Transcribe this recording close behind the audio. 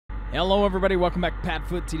Hello everybody, welcome back to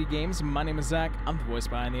PadFootTD Games. My name is Zach, I'm the voice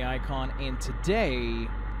behind the icon, and today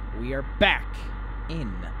we are back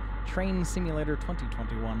in Train Simulator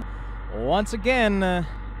 2021 once again, and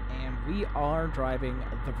we are driving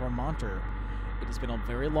the Vermonter. It has been a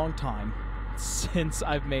very long time since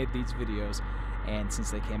I've made these videos, and since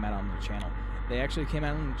they came out on the channel. They actually came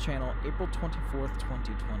out on the channel April 24th,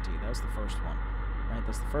 2020. That was the first one, right?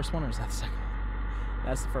 That's the first one, or is that the second one?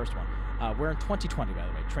 That's the first one. We're in 2020, by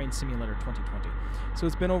the way, Train Simulator 2020. So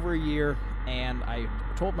it's been over a year, and I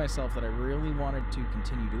told myself that I really wanted to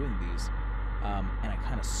continue doing these, and I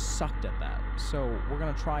kind of sucked at that. So we're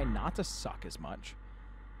going to try not to suck as much,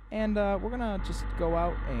 and we're going to just go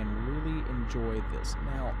out and really enjoy this.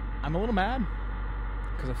 Now, I'm a little mad,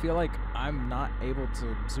 because I feel like I'm not able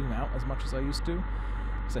to zoom out as much as I used to,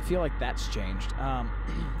 because I feel like that's changed.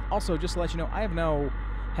 Also, just to let you know, I have no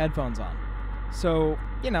headphones on. So,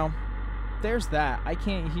 you know, there's that. I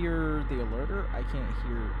can't hear the alerter. I can't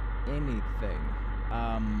hear anything.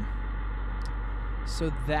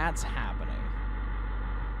 So that's happening.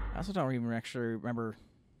 I also don't even actually remember.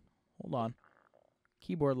 Hold on.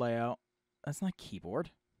 Keyboard layout. That's not keyboard.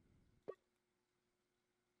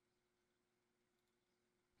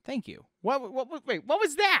 Thank you. Wait, what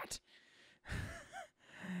was that?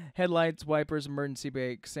 Headlights, wipers, emergency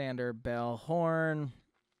brake, sander, bell, horn,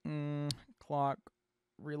 clock,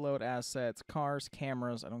 reload assets, cars,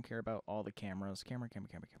 cameras. I don't care about all the cameras. Camera.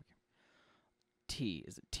 T.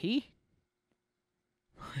 Is it T?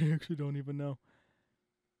 I actually don't even know.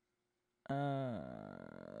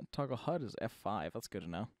 Toggle HUD is F5. That's good to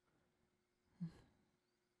know.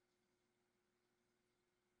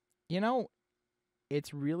 You know,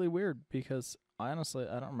 it's really weird because honestly,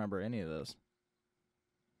 I don't remember any of this.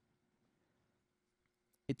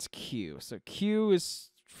 It's Q. So Q is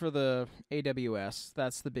for the AWS.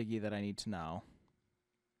 That's the biggie that I need to know.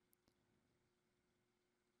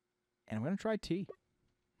 And I'm going to try T.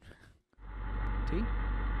 T?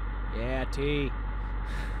 Yeah, T.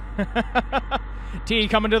 T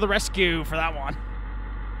coming to the rescue for that one.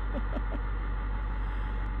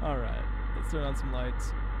 Alright, let's turn on some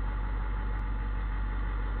lights.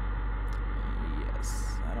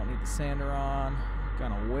 Yes, I don't need the sander on.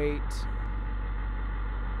 Gonna wait.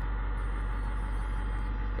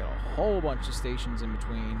 Got a whole bunch of stations in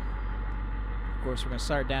between. Of course, we're going to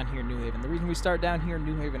start down here in New Haven. The reason we start down here in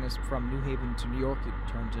New Haven is from New Haven to New York. It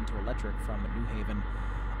turns into electric from New Haven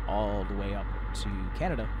all the way up to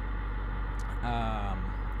Canada.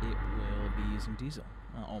 It will be using diesel.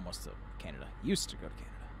 Almost to Canada. Used to go to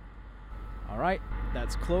Canada. All right,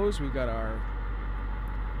 that's closed. We've got our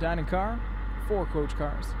dining car, 4 coach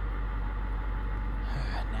cars.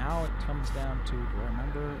 Now it comes down to, do I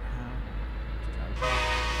remember how to drive?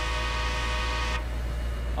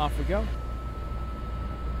 Off we go.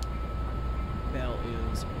 Bell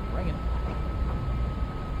is ringing.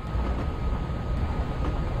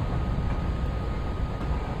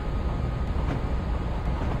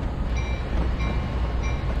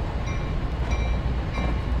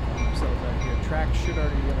 Ourselves out here. Track should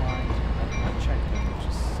already be aligned. I checked them, which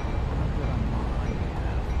is not good on my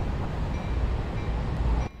behalf.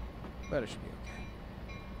 But it should be okay.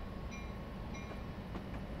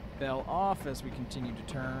 Bell off as we continue to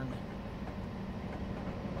turn.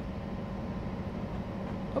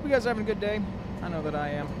 Hope you guys are having a good day. I know that I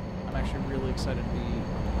am. I'm actually really excited to be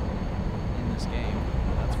in this game.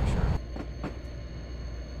 That's for sure.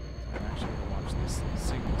 I'm actually going to watch these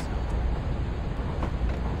signals out there.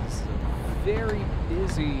 This is a very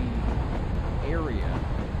busy area.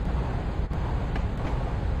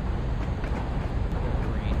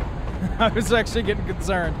 Green. I was actually getting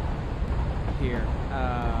concerned here.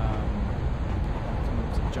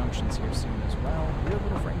 Some junctions here soon as well. Weird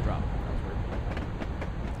little frame drop. That was weird.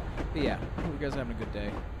 But yeah, hope you guys are having a good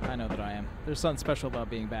day. I know that I am. There's something special about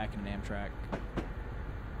being back in an Amtrak.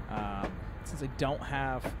 Since I don't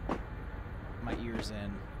have my ears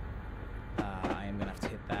in, I am going to have to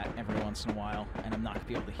hit that every once in a while, and I'm not going to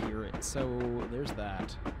be able to hear it. So there's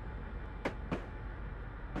that.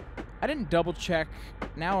 I didn't double check.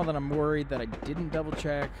 Now that I'm worried that I didn't double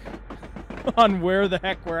check on where the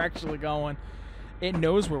heck we're actually going. It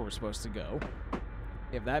knows where we're supposed to go,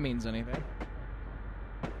 if that means anything.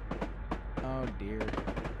 Oh dear.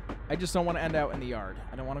 I just don't want to end out in the yard.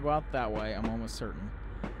 I don't want to go out that way. I'm almost certain.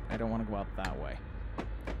 I don't want to go out that way.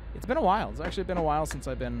 It's been a while. It's actually been a while since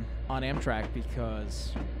I've been on Amtrak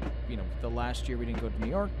because, you know, the last year we didn't go to New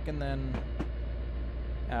York, and then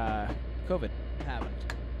COVID happened.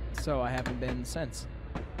 So I haven't been since.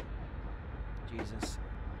 Jesus.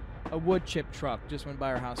 A wood chip truck just went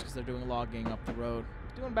by our house because they're doing logging up the road.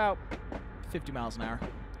 Doing about 50 miles an hour.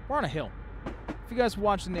 we're on a hill. If you guys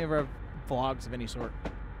watch any of our vlogs of any sort,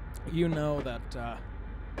 you know that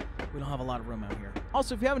we don't have a lot of room out here.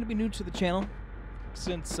 Also, if you happen to be new to the channel,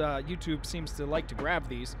 since YouTube seems to like to grab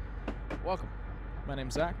these, welcome. My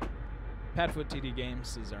name's Zach. PadFootTD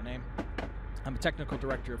Games is our name. I'm a technical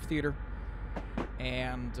director of theater,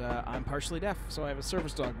 and I'm partially deaf, so I have a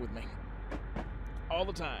service dog with me all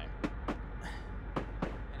the time.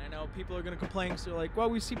 And I know people are going to complain because they're like, well,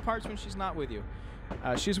 we see parts when she's not with you.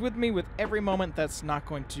 She's with me with every moment that's not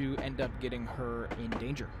going to end up getting her in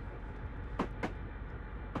danger.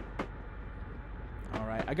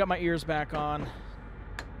 Alright, I got my ears back on.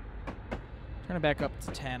 Turn it back up to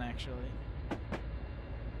 10, actually.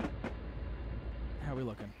 How are we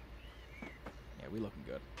looking? Yeah, we looking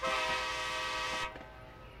good.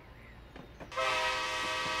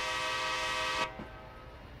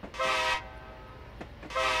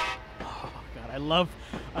 Oh god, I love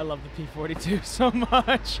the P-42 so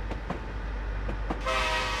much.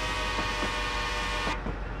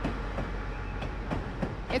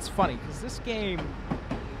 It's funny because this game,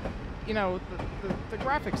 you know, the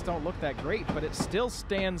graphics don't look that great, but it still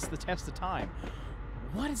stands the test of time.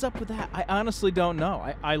 What is up with that? I honestly don't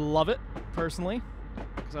know. I love it, personally,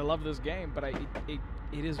 because I love this game, but it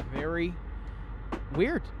is very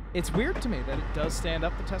weird. It's weird to me that it does stand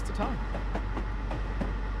up the test of time.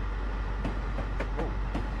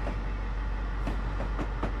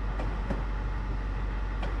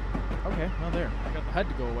 Okay, well there. I got the HUD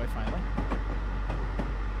to go away finally.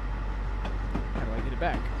 How do I get it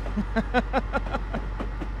back?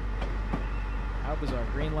 How bizarre.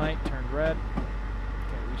 Green light turned red.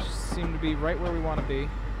 We seem to be right where we want to be.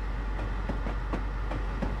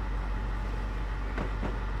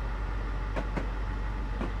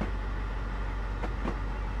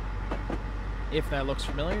 If that looks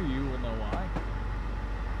familiar, you will know why.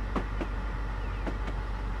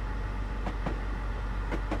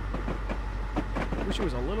 I wish it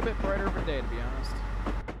was a little bit brighter of a day, to be honest.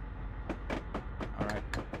 Alright.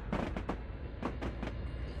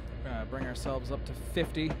 We're gonna bring ourselves up to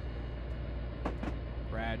 50.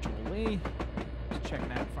 Gradually. Just checking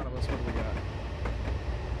out in front of us. What do we got?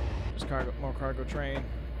 Just more cargo train.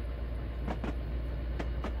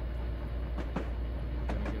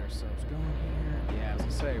 Gonna get ourselves going here. Yeah, as I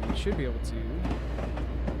say, we should be able to.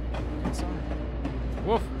 Inside.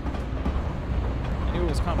 Woof! I knew it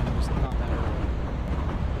was coming, just not that early.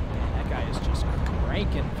 Man, that guy is just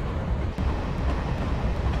cranking.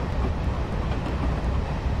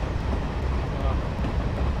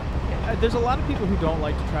 There's a lot of people who don't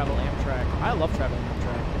like to travel Amtrak. I love traveling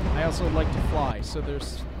Amtrak. I also like to fly, so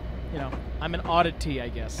there's, you know, I'm an oddity, I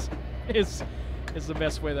guess, is the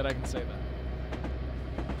best way that I can say that.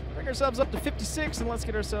 Bring ourselves up to 56, and let's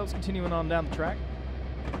get ourselves continuing on down the track.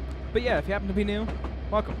 But yeah, if you happen to be new,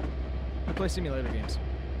 welcome. I play simulator games.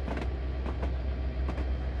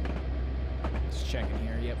 Just checking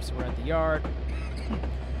here. Yep, so we're at the yard.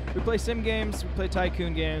 We play sim games, we play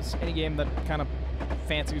tycoon games, any game that kind of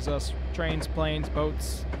fancies us. Trains, planes,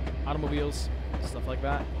 boats, automobiles, stuff like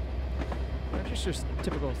that. I'm just your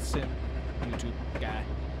typical sim YouTube guy.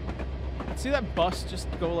 See that bus just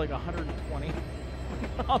go like 120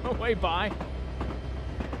 on the way by?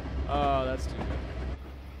 Oh, that's too good.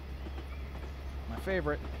 My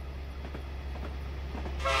favorite.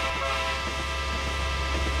 You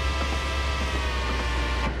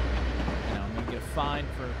know, I'm gonna get a fine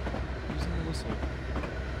for using the whistle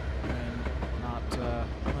and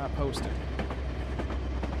not posting.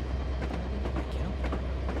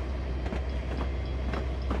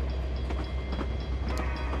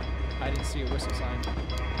 I didn't see a whistle sign.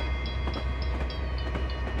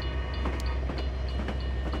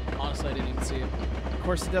 Honestly, I didn't even see it. Of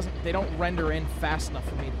course, they don't render in fast enough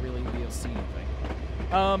for me to really be able to see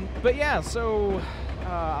anything. But yeah, so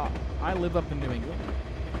I live up in New England,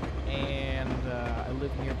 and I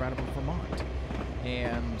live near Brattleboro, Vermont.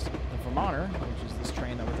 And the Vermonter, which is this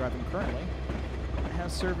train that we're driving currently,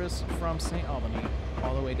 has service from St. Albany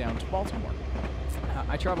all the way down to Baltimore.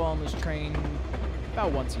 I travel on this train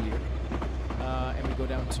about once a year, and we go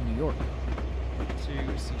down to New York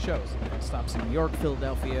to see shows. It stops in New York,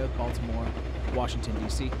 Philadelphia, Baltimore, Washington,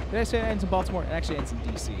 D.C. Did I say it ends in Baltimore? It actually ends in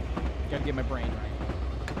D.C. Gotta get my brain right.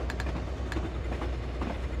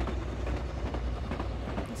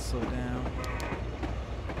 Let's slow down.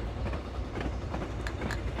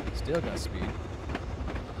 Still got speed.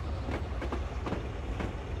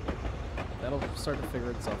 That'll start to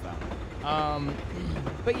figure itself out.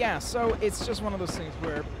 But yeah, so it's just one of those things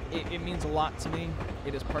where it means a lot to me.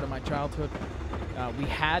 It is part of my childhood. We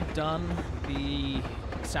had done the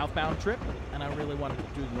southbound trip, and I really wanted to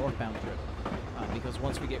do the northbound trip. because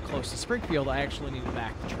once we get close to Springfield, I actually need to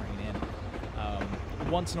back the train in.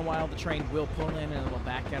 Once in a while, the train will pull in and it'll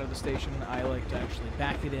back out of the station. I like to actually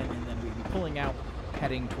back it in, and then we'll be pulling out,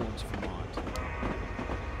 heading towards Vermont.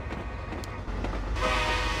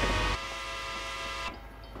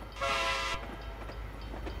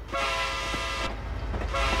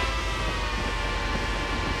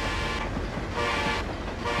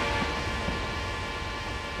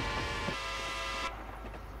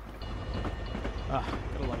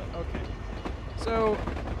 Gotta love it. Okay. So,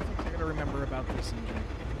 I gotta remember about this engine.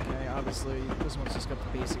 Okay, obviously, this one's just got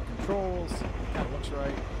the basic controls. Kinda looks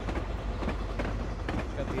right.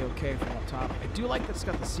 Got the OK from up top. I do like that it's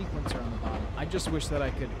got the sequencer on the bottom. I just wish that I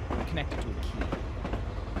could connect it to a key.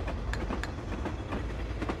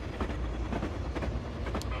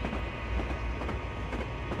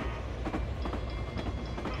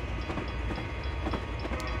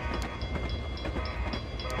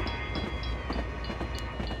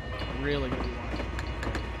 Really gonna be one.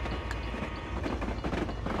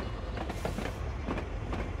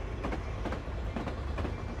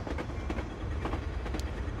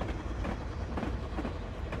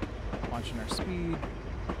 Watching our speed.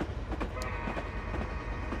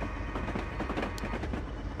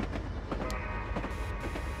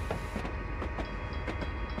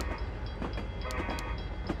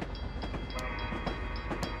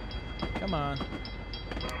 Come on.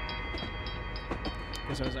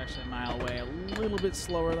 I was actually a mile away, a little bit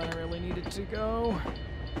slower than I really needed to go.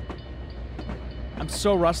 I'm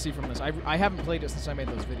so rusty from this. I haven't played it since I made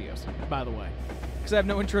those videos, by the way, because I have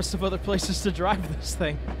no interest of other places to drive this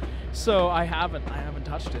thing. So I haven't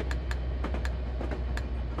touched it.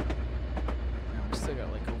 Yeah, we still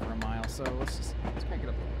got like over a mile, so let's crank it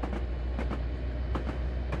up a little bit.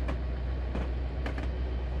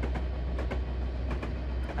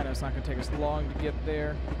 I know it's not going to take us long to get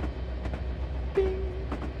there. Bing.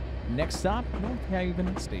 Next stop,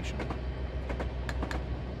 Northhaven Station.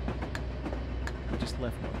 We just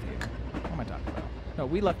left Northhaven. What am I talking about? No,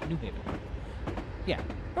 we left New Haven. Yeah,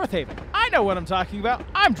 Northhaven. I know what I'm talking about.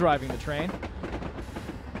 I'm driving the train.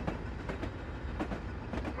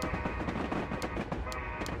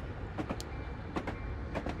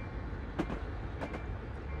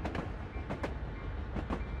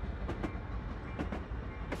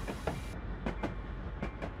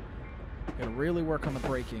 Gotta really work on the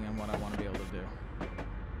braking and what I want to be able to do.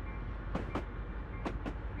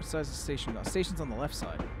 Besides the station, the station's on the left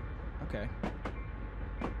side. Okay.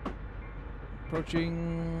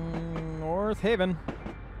 Approaching North Haven.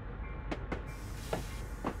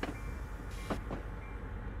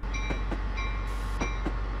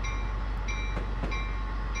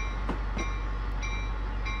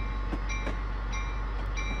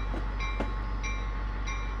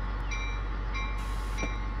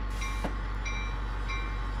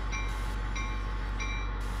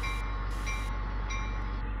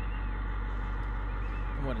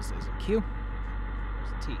 What is this? A Q?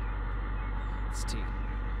 Where's the T? It's T.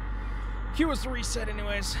 Q is the reset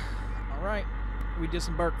anyways. Alright. We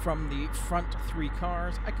disembarked from the front 3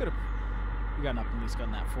 cars. I could have gotten up and at least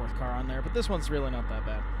gotten that 4th car on there, but this one's really not that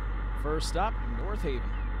bad. First stop, North Haven.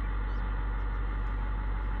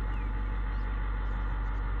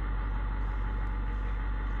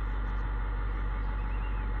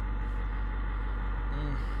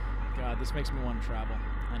 God, this makes me want to travel.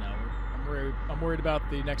 I know. I'm worried about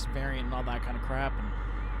the next variant and all that kind of crap, and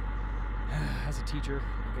as a teacher,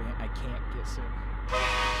 I can't get sick.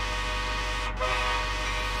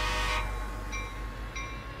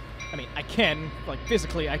 I mean, I can, like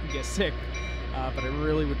physically I can get sick, but I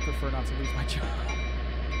really would prefer not to lose my job.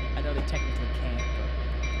 I know they technically can't,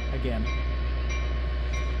 but again,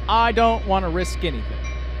 I don't want to risk anything.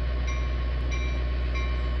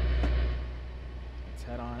 Let's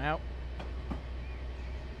head on out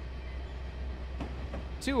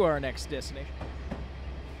to our next destination.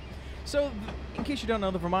 So, in case you don't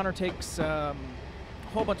know, the Vermonter takes a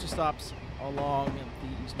whole bunch of stops along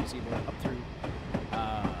the Eastern Seaboard up through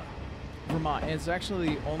Vermont. And it's actually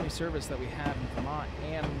the only service that we have in Vermont,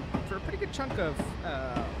 and for a pretty good chunk of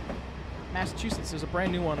Massachusetts. There's a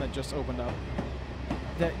brand new one that just opened up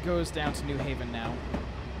that goes down to New Haven now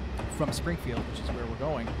from Springfield, which is where we're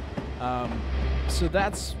going. So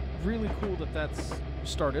that's really cool that that's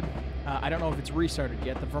started. I don't know if it's restarted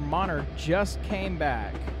yet. The Vermonter just came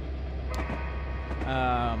back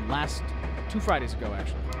last 2 Fridays ago,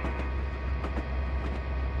 actually.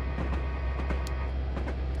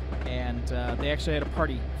 And they actually had a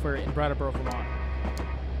party for it in Brattleboro, Vermont.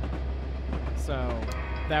 So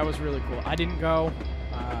that was really cool. I didn't go.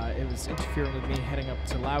 It was interfering with me heading up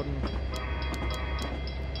to Loudon.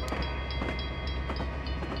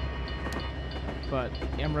 But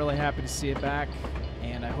I'm really happy to see it back,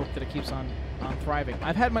 and I hope that it keeps on thriving.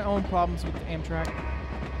 I've had my own problems with Amtrak,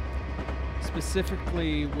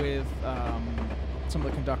 specifically with some of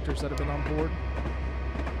the conductors that have been on board.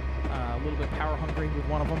 A little bit power hungry with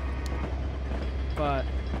one of them. But,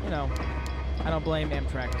 you know, I don't blame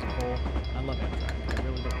Amtrak as a whole. I love Amtrak. I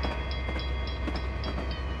really do.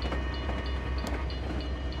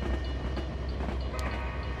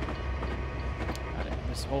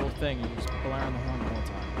 This whole thing, you just blaring the horn the whole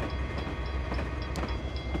time.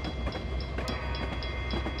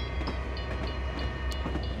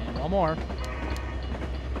 And one more.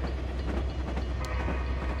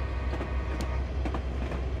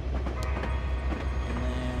 And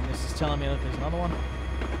then this is telling me that there's another one.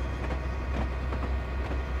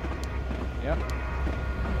 Yep.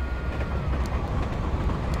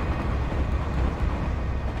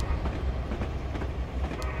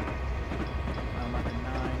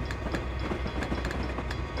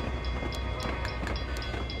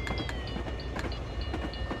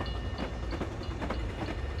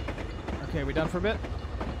 Okay, we done for a bit?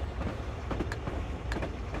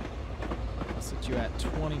 I'll set you at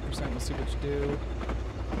 20%. Let's see what you do.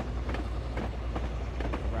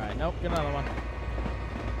 Right, nope, get another one.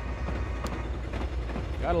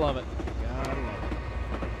 Gotta love it. Gotta love it.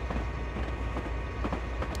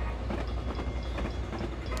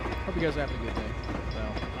 Hope you guys are having a good day. So,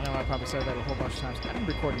 I know I probably said that a whole bunch of times. I've been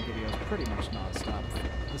recording videos pretty much non-stop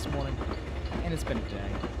this morning, and it's been a day.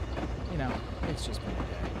 You know, it's just been a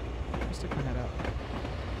day. Stick my head out.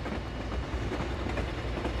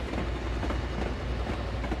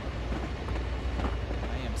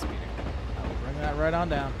 I am speeding. I will bring that right on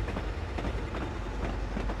down.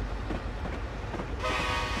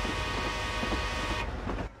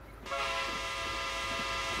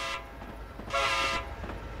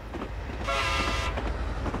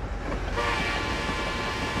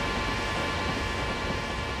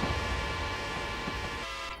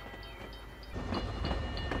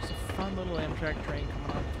 Little Amtrak train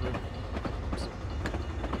coming on through.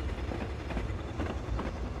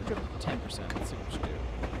 Good 10%. Let's see what you do.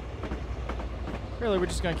 Really, we're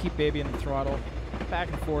just going to keep babying the throttle.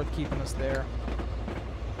 Back and forth, keeping us there.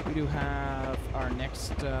 We do have our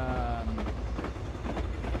next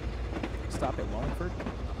stop at Wallingford.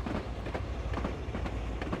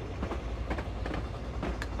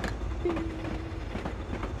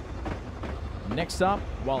 Next stop,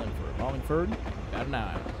 Wallingford. Wallingford, about an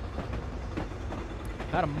hour.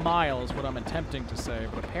 About a mile is what I'm attempting to say,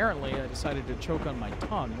 but apparently I decided to choke on my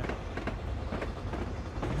tongue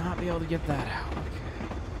and not be able to get that out. Okay.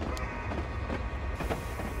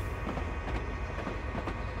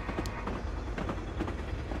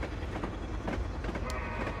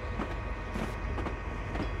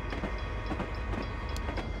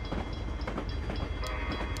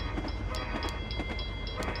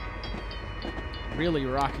 Really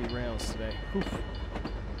rocky rails today. Oof.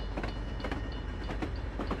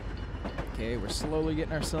 Okay, we're slowly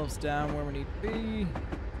getting ourselves down where we need to be.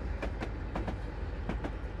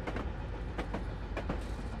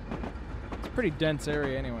 It's a pretty dense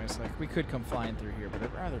area anyways, like we could come flying through here, but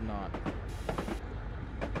I'd rather not.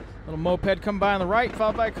 Little moped come by on the right,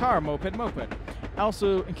 followed by a car. Moped, moped.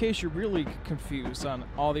 Also, in case you're really confused on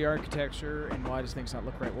all the architecture and why does things not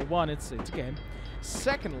look right, well, one, it's a game.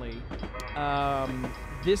 Secondly,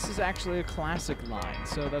 this is actually a classic line,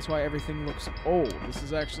 so that's why everything looks old. This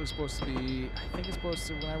is actually supposed to be, I think it's supposed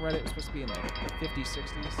to, when I read it, it's supposed to be in the 50s,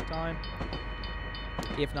 60s time,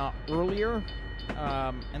 if not earlier,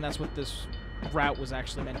 and that's what this route was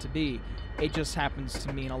actually meant to be. It just happens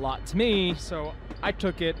to mean a lot to me, so I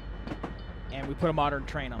took it, and we put a modern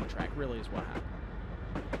train on the track, really is what happened.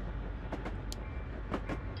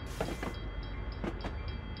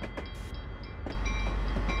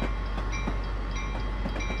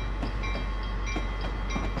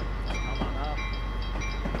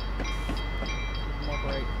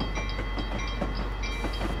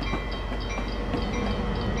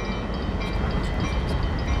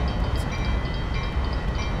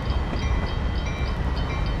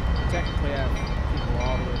 Technically, I have people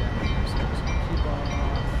all the way down here, so just keep on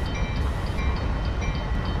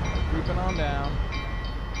creeping on down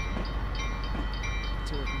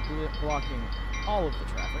until we're blocking all of the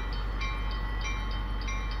traffic.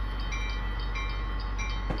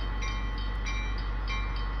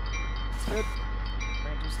 That's good.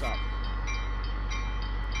 Train to stop.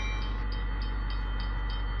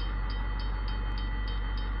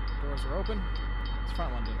 Doors are open. This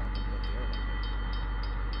front one didn't open, but the other one did.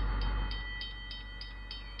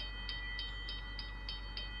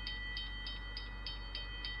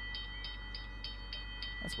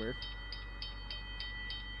 That's weird.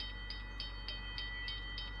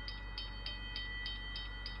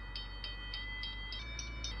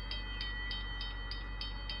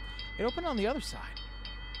 It opened on the other side.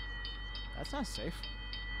 That's not safe.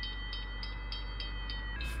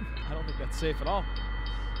 I don't think that's safe at all.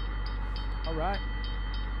 All right.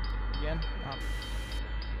 Again.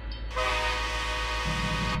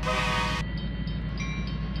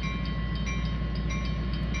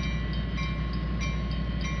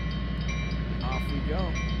 Off we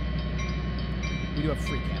go. We do have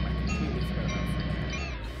free cam. I completely forgot about free cam.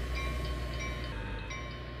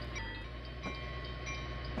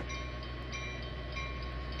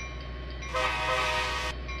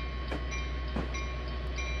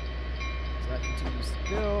 So that continues to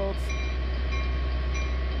build.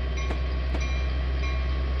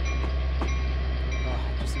 Oh,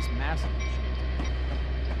 just these massive machines.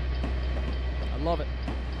 I love it.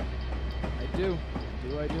 I do.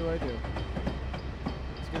 I do.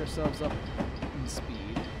 Let's get ourselves up in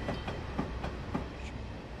speed.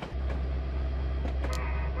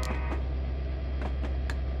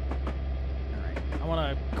 Alright, I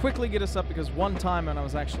want to quickly get us up because one time when I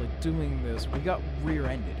was actually doing this, we got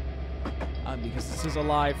rear-ended. Because this is a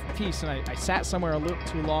live piece, and I sat somewhere a little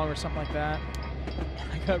too long or something like that.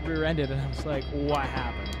 And I got rear-ended, and I was like, what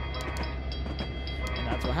happened? And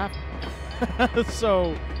that's what happened.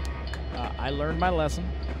 So, I learned my lesson.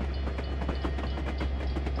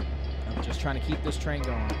 I'm just trying to keep this train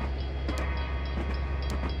going.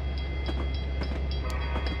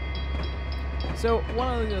 So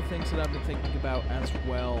one of the other things that I've been thinking about as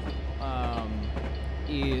well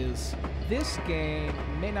is this game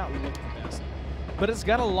may not look the best, but it's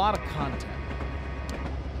got a lot of content.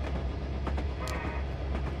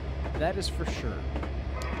 That is for sure.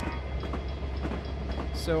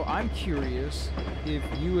 So I'm curious if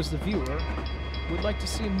you as the viewer would like to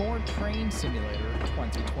see more Train Simulator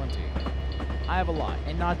 2020. I have a lot,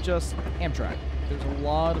 and not just Amtrak. There's a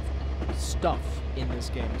lot of stuff in this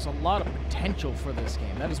game. There's a lot of potential for this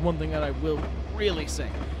game. That is one thing that I will really say.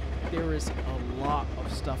 There is a lot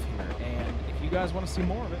of stuff here, and if you guys want to see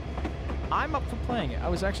more of it, I'm up for playing it. I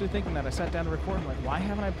was actually thinking that I sat down to record, and like, why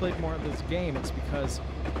haven't I played more of this game? It's because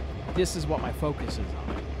this is what my focus is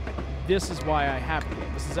on. This is why I have the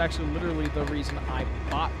game. This is actually literally the reason I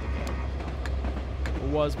bought the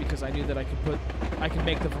game. Was because I knew that I could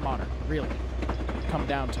make the Vermonter, really, come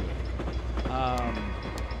down to it.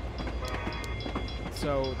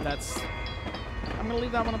 So that's, I'm going to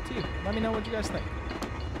leave that one up to you. Let me know what you guys think.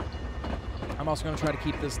 I'm also going to try to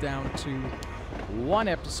keep this down to one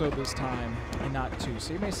episode this time and not two.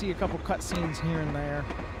 So you may see a couple cutscenes here and there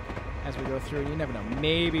as we go through. You never know.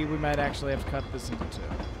 Maybe we might actually have to cut this into two.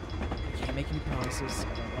 I can't make any promises.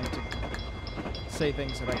 I don't like to say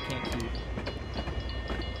things that I can't keep.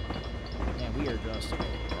 And we are just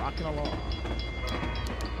rocking along.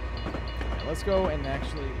 Now let's go and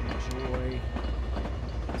actually enjoy.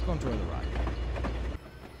 Let's go enjoy the ride.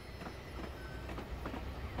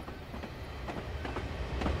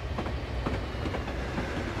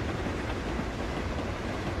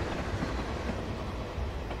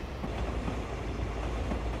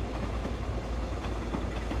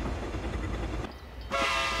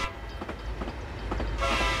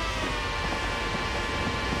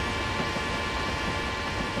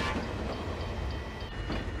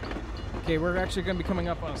 Okay, we're actually going to be coming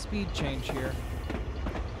up on a speed change here.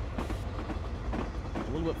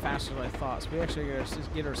 A little bit faster than I thought. So we actually got to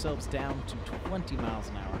get ourselves down to 20 miles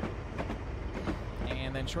an hour.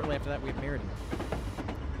 And then shortly after that, we have Meriden.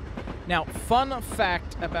 Now, fun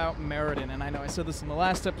fact about Meriden, and I know I said this in the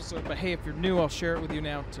last episode, but hey, if you're new, I'll share it with you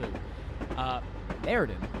now too.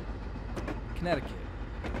 Meriden, Connecticut,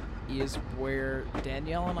 is where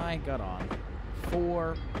Danielle and I got on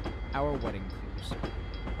for our wedding cruise.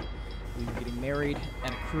 We were getting married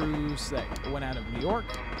at a cruise that went out of New York.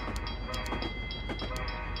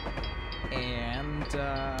 And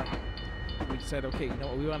we said, okay, you know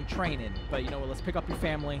what, we want to train in, but you know what, let's pick up your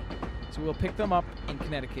family. So we'll pick them up in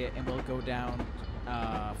Connecticut, and we'll go down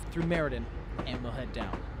through Meriden, and we'll head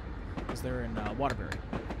down, because they're in Waterbury.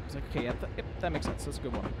 I was like, okay, yeah, that makes sense. That's a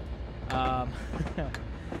good one.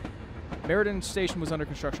 Meriden Station was under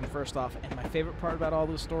construction first off, and my favorite part about all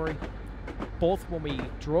this story, both when we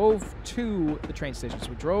drove to the train station, so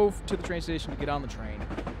we drove to the train station to get on the train,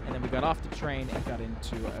 and then we got off the train and got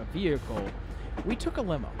into a vehicle, we took a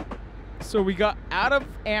limo. So we got out of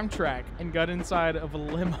Amtrak and got inside of a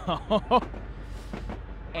limo,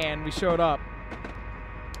 and we showed up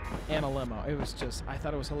in a limo. It was just, I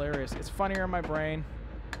thought it was hilarious. It's funnier in my brain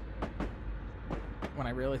when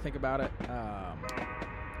I really think about it.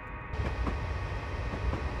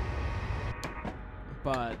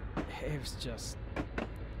 But it was just...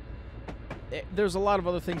 there's a lot of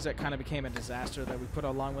other things that kind of became a disaster that we put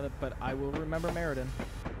along with it, but I will remember Meriden.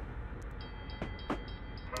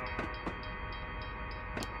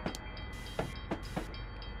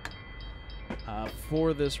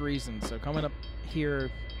 for this reason. So coming up here,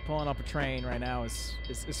 pulling up a train right now is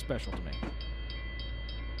special to me.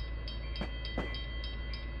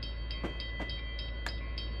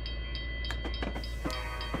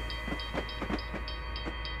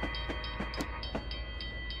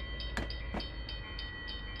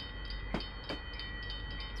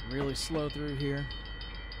 It's really slow through here.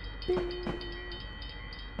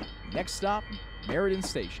 Next stop, Meriden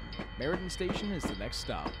Station. Meriden Station is the next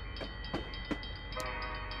stop.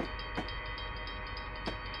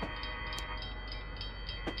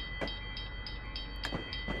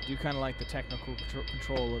 I do kind of like the technical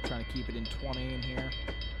control of trying to keep it in 20 in here,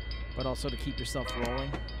 but also to keep yourself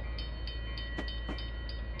rolling.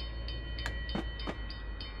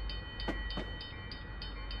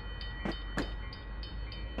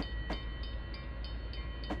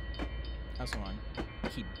 I also want to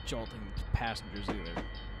keep jolting passengers either.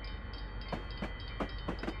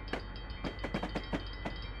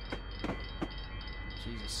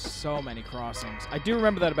 Jesus, so many crossings. I do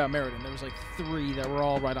remember that about Meriden. There was like 3 that were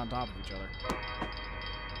all right on top of each other.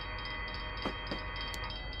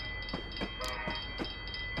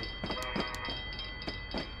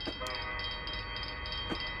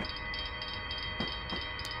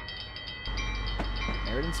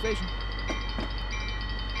 Meriden Station.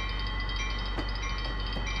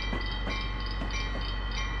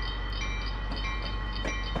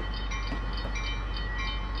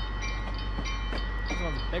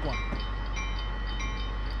 Big one.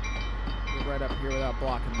 Get right up here without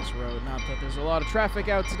blocking this road. Not that there's a lot of traffic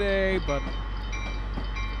out today, but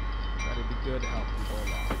try to be good to help people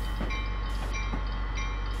along.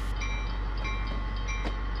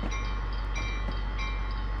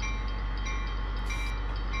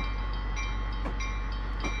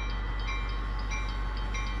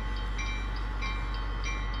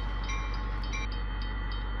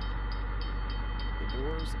 The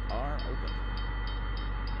doors are open.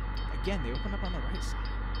 Again, they open up on the right side,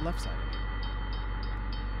 left side of me.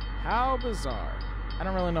 How bizarre. I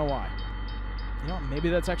don't really know why. You know what, maybe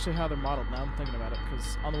that's actually how they're modeled now I'm thinking about it,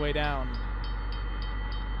 because on the way down...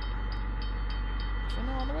 Actually,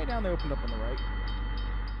 no, on the way down they opened up on the right.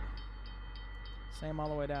 Same all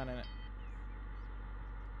the way down, innit?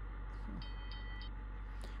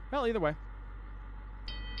 Well, either way.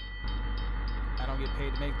 I don't get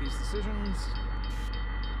paid to make these decisions.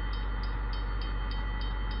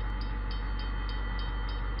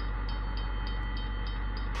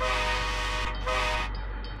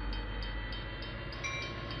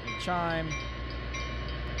 Chime,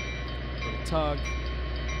 little tug,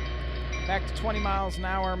 back to 20 miles an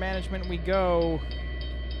hour management we go.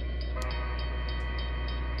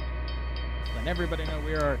 Letting everybody know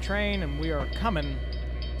we are a train and we are coming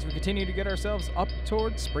as we continue to get ourselves up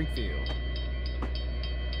towards Springfield.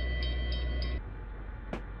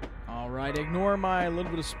 Alright, ignore my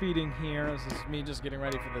little bit of speeding here. This is me just getting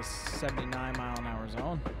ready for this 79 mile an hour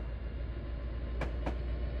zone.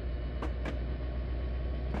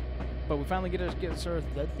 But we finally get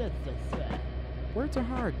words are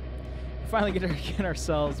hard. We finally get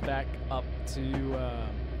ourselves back up to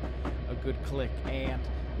a good click, and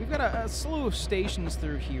we've got a slew of stations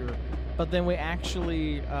through here. But then we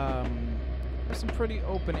actually there's some pretty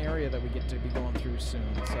open area that we get to be going through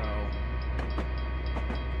soon, so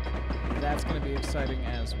that's going to be exciting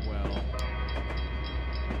as well.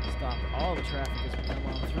 Stop all the traffic as we come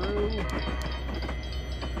on through.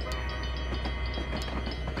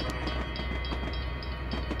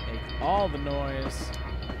 All the noise.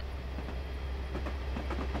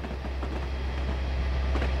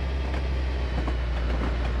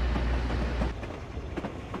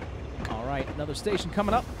 All right, another station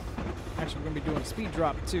coming up. Actually, we're going to be doing a speed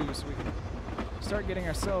drop too, so we can start getting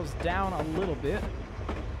ourselves down a little bit.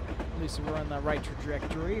 At least we're on the right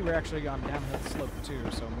trajectory. We're actually on downhill slope too,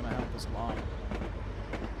 so I'm going to help us along.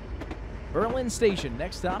 Berlin Station.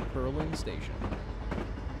 Next stop, Berlin Station.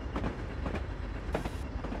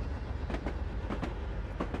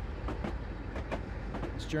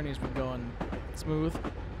 Journey has been going smooth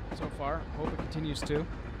so far. Hope it continues to.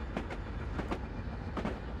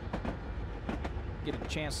 Get a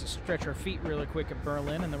chance to stretch our feet really quick at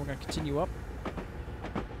Berlin, and then we're going to continue up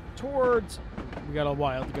towards... We got a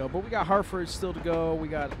while to go, but we got Hartford still to go. We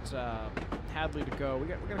got Hadley to go. We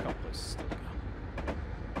got a couple places still to go.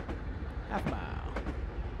 Half a mile.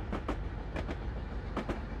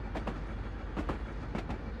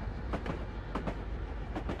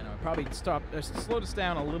 Probably slowed us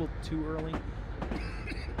down a little too early.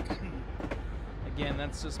 Again,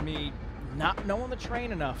 that's just me not knowing the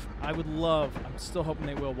train enough. I'm still hoping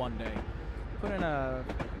they will one day. Put in a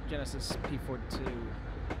Genesis P42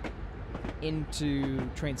 into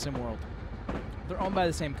Train Sim World. They're owned by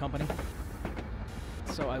the same company,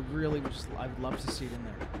 so I really would I'd love to see it in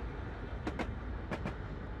there.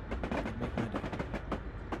 It'd make my day.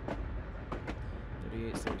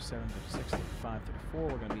 38, 37, 36, 35, 34.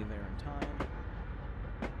 We're gonna be there in time.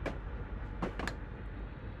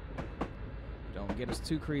 Don't get us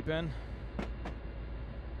too creeping.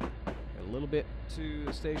 A little bit to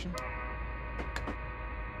the station.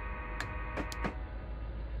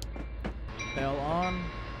 Bell on.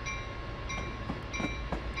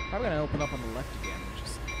 Probably gonna open up on the left again, which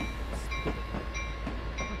is stupid.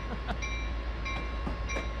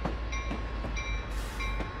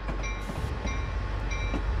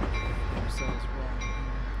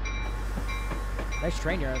 Nice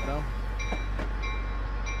train yard, though.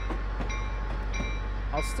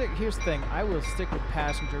 I'll stick. Here's the thing. I will stick with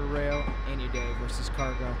passenger rail any day versus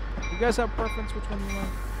cargo. You guys have a preference? Which one you like?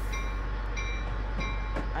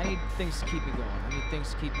 I need things to keep me going. I need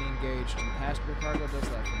things to keep me engaged, and passenger cargo does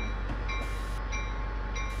that for me.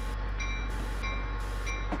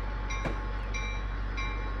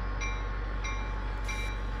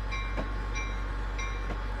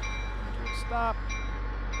 Stop.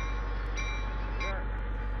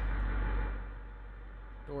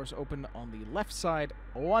 Doors open on the left side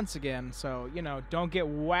once again, so, you know, don't get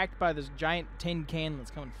whacked by this giant tin can that's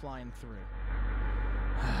coming flying through.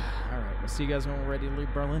 Alright, we'll see you guys when we're ready to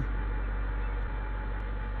leave Berlin.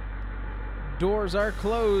 Doors are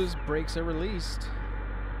closed, brakes are released.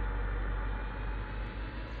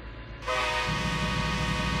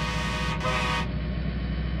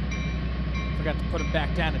 Forgot to put it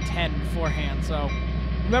back down to 10 beforehand, so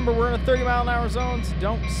remember we're in a 30-mile-an-hour zone, so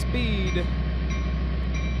don't speed.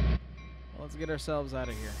 Well, let's get ourselves out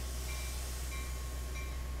of here.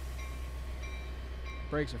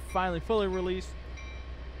 Brakes are finally fully released.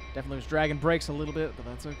 Definitely was dragging brakes a little bit, but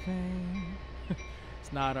that's okay.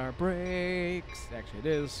 It's not our brakes. Actually, it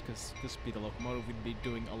is, because this would be the locomotive we'd be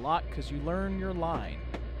doing a lot, because you learn your line.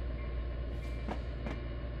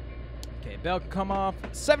 Okay, bell can come off.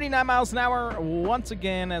 79 miles an hour once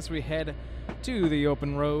again as we head to the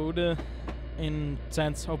open road. In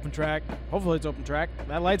sense, open track. Hopefully it's open track.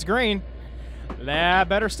 That light's green. That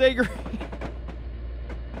better stay green.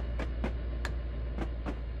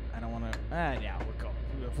 I don't want to... yeah,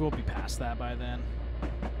 we'll be past that by then.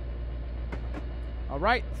 All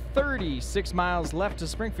right, 36 miles left to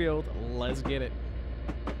Springfield. Let's get it.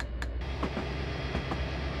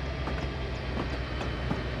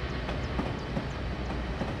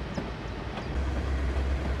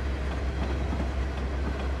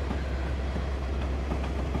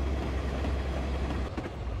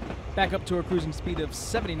 Back up to a cruising speed of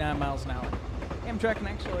 79 miles an hour. Amtrak can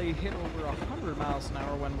actually hit over 100 miles an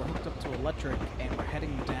hour when we're hooked up to electric and we're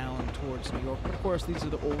heading down towards New York. But of course, these are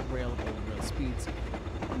the old rail speeds,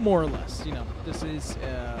 more or less. You know, this is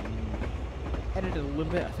edited a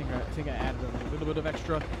little bit. I think I added a little bit of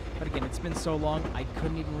extra. But again, it's been so long, I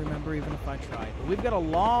couldn't even remember even if I tried. But we've got a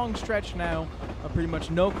long stretch now of pretty much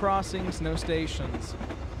no crossings, no stations.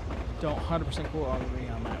 Don't 100% quote on me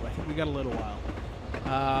on that. I think we got a little while.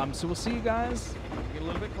 So we'll see you guys when we get a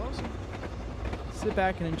little bit closer. Sit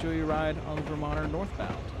back and enjoy your ride on the Vermonter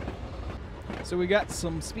Northbound. So we got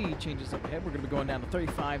some speed changes up ahead. We're going to be going down to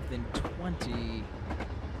 35, then 20.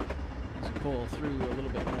 As we pull through a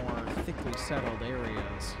little bit more thickly settled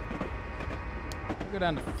areas. We'll go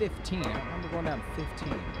down to 15. I remember going down to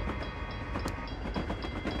 15.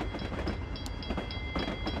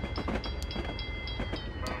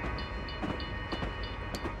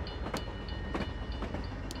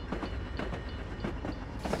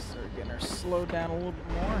 Slow down a little bit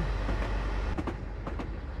more.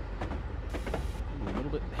 Ooh, a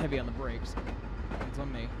little bit heavy on the brakes. It's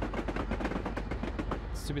on me.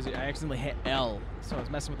 It's too busy. I accidentally hit L, so I was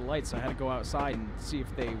messing with the lights, so I had to go outside and see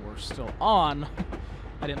if they were still on.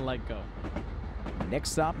 I didn't let go.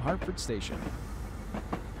 Next stop, Hartford Station.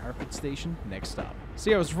 Hartford Station, next stop.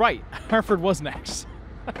 See, I was right. Hartford was next.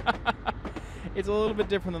 It's a little bit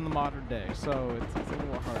different than the modern day, so it's a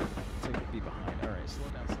little harder to be behind. All right, slow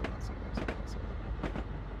down, slow down, slow down, slow down, slow down.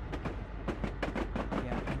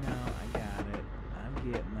 Yeah, I know, I got it. I'm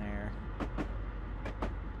getting there.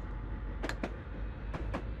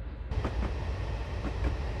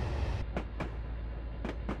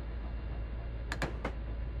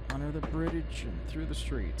 Under the bridge and through the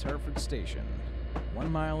streets, Hartford Station, 1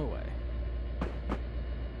 mile away.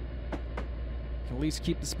 At least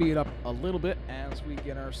keep the speed up a little bit as we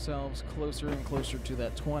get ourselves closer and closer to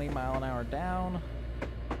that 20 mile an hour down.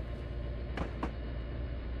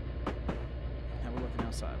 How we looking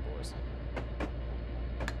outside, boys?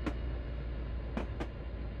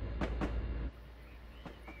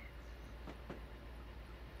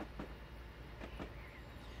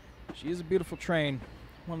 She is a beautiful train.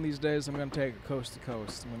 One of these days, I'm going to take it coast to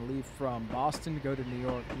coast. I'm going to leave from Boston to go to New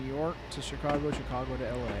York, New York to Chicago, Chicago to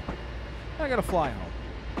LA. I got to fly home.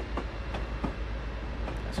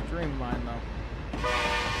 That's a dream of mine, though.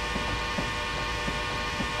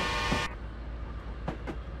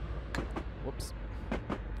 Whoops.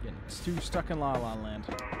 Getting too stuck in La La Land.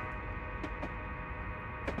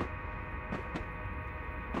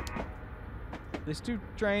 These two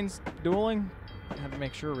trains dueling. I had to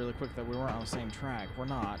make sure really quick that we weren't on the same track. We're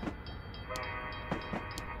not.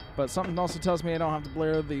 But something also tells me I don't have to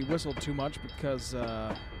blare the whistle too much because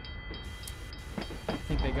I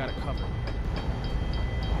think they got it covered.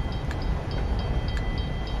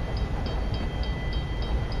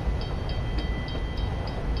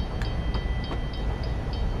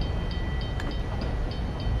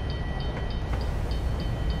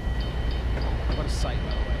 What a sight,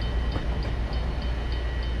 by the way.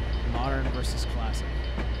 Modern versus classic.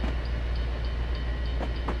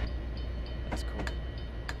 That's cool.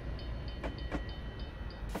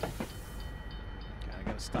 God, I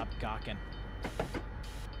gotta stop gawking.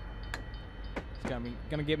 It's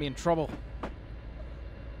gonna get me in trouble.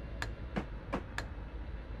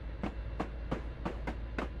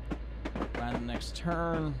 Find the next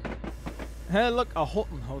turn. Hey, look, a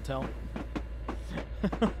Holton Hotel.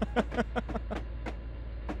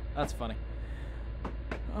 That's funny.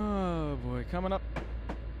 Oh boy, coming up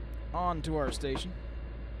onto our station.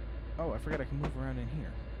 Oh, I forgot I can move around in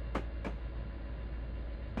here.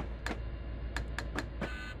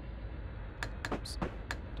 Oops.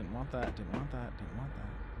 Didn't want that, didn't want that, didn't want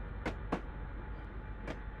that.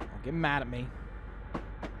 Don't get mad at me.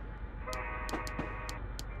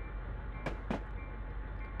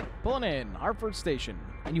 Pulling in, Hartford Station.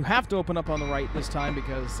 And you have to open up on the right this time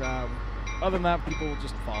because other than that, people will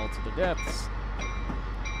just fall to their deaths.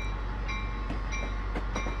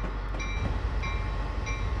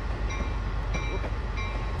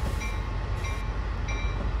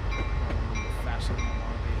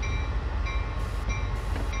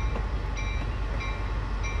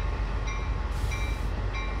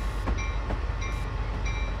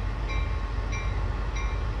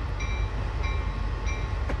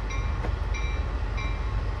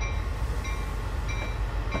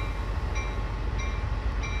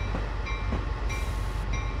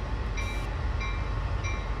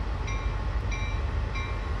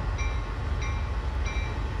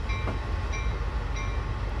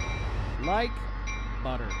 Like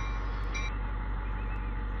butter.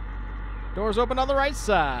 Doors open on the right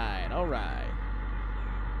side. All right.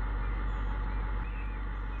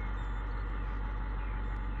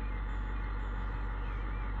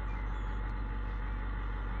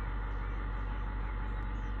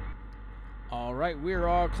 All right, we're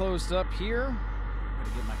all closed up here.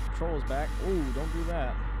 Gotta get my controls back. Ooh, don't do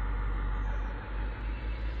that.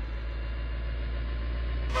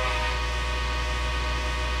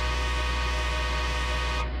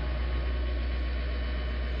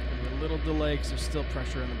 Little delay because there's still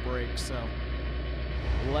pressure in the brakes, so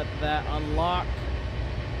let that unlock.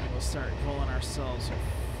 We'll start pulling ourselves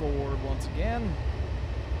forward once again.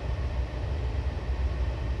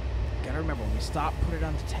 Gotta remember, when we stop, put it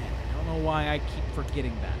on to 10. I don't know why I keep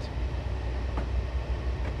forgetting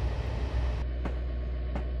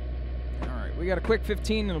that. Alright, we got a quick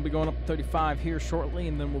 15, and we'll be going up to 35 here shortly,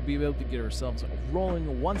 and then we'll be able to get ourselves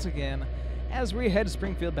rolling once again as we head to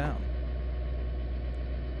Springfield bound.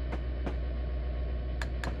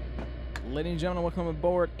 Ladies and gentlemen, welcome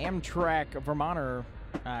aboard Amtrak Vermonter.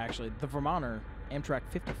 Actually, the Vermonter Amtrak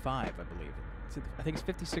 55, I believe. I think it's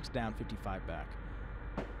 56 down, 55 back.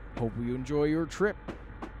 Hope you enjoy your trip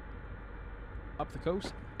up the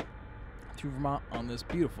coast through Vermont on this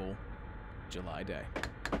beautiful July day.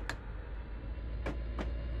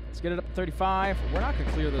 Let's get it up to 35. We're not going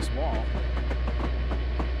to clear this wall.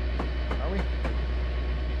 Are we?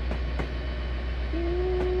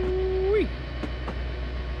 Woo-wee.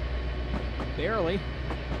 Barely.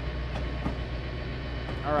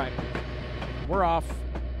 All right. We're off.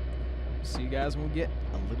 See you guys when we get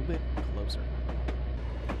a little bit closer.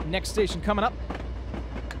 Next station coming up.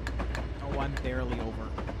 Oh, I'm barely over.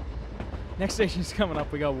 Next station's coming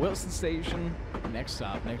up. We got Wilson Station. Next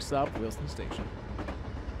stop, Wilson Station.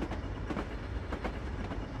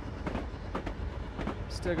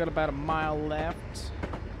 Still got about a mile left.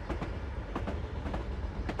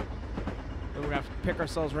 We're gonna have to pick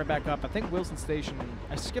ourselves right back up. I think Wilson Station,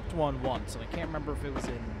 I skipped one once, and I can't remember if it was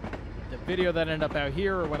in the video that ended up out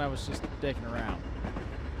here or when I was just dicking around.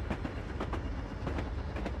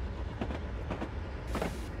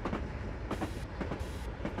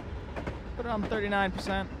 Put it on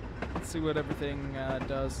 39%. Let's see what everything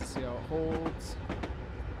does. Let's see how it holds.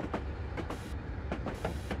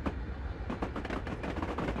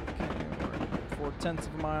 Okay, we're at 4/10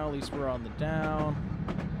 of a mile. At least we're on the down.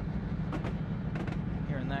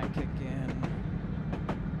 Hearing that kick in.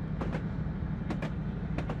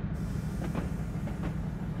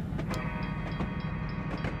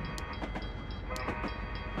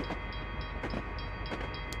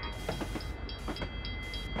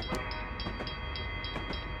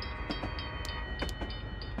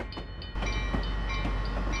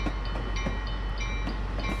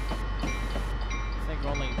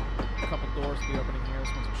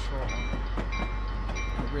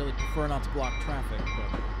 Prefer not to block traffic,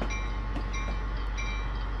 but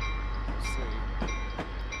let's see.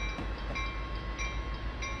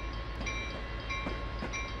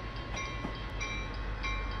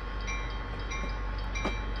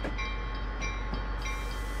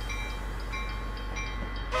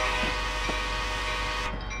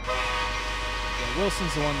 Yeah,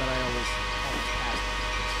 Wilson's the one that I always pass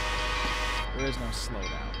because there is no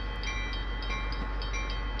slowdown.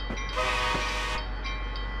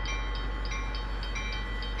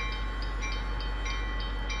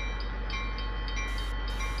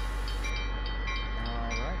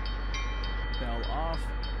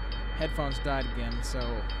 Headphones died again, so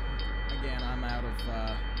again I'm out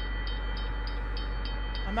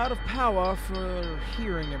of power for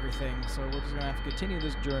hearing everything. So we're just gonna have to continue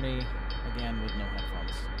this journey again with no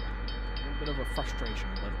headphones. A little bit of a frustration,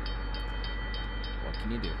 but what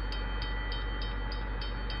can you do?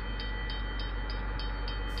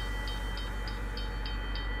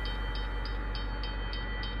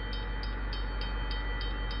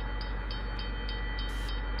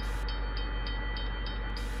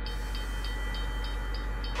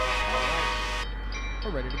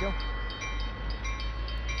 We're ready to go.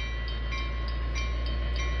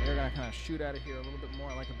 We're gonna kind of shoot out of here a little bit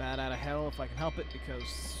more like a bat out of hell if I can help it,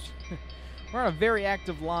 because we're on a very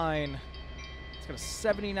active line. It's got a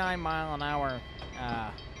 79-mile-an-hour.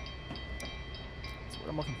 That's what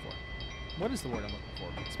I'm looking for. What is the word I'm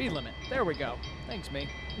looking for? Speed limit. There we go. Thanks, me.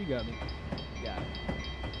 You got me. You got it. I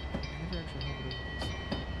never actually hope it is.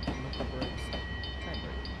 Look the brakes. Try and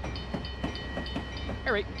brake.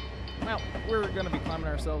 All right. Well, we're going to be climbing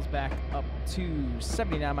ourselves back up to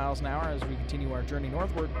 79 miles an hour as we continue our journey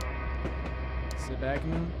northward. Sit back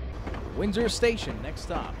in Windsor Station. Next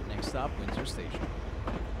stop, Windsor Station.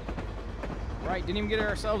 Right, didn't even get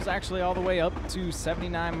ourselves actually all the way up to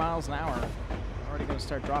 79 miles an hour. We're already going to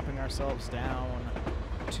start dropping ourselves down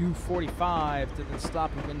to 45 to then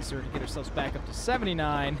stop in Windsor to get ourselves back up to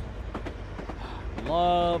 79.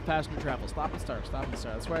 Love passenger travel. Stop and start, stop and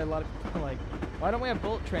start. That's why a lot of people are like, why don't we have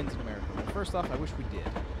bullet trains in America? Well, first off, I wish we did.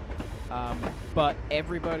 But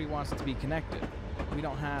everybody wants to be connected. We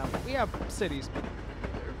have cities, but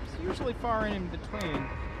they're usually far in between,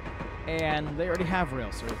 and they already have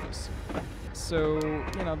rail service. So,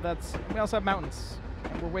 you know, we also have mountains,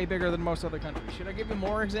 and we're way bigger than most other countries. Should I give you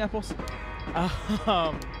more examples?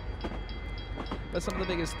 But some of the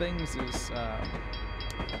biggest things is,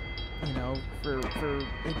 you know, for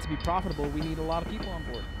it to be profitable, we need a lot of people on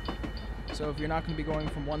board. So if you're not going to be going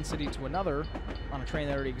from one city to another on a train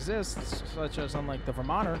that already exists, such as unlike the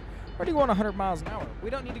Vermonter, we're already going 100 miles an hour. We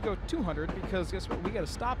don't need to go 200 because guess what? We got to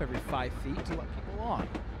stop every 5 feet to let people on.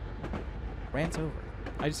 Rant's over.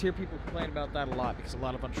 I just hear people complain about that a lot because a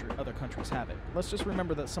lot of other countries have it. Let's just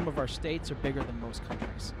remember that some of our states are bigger than most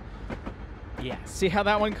countries. Yeah, see how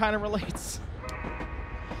that one kind of relates?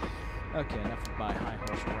 Okay, enough of my high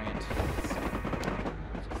horse rant.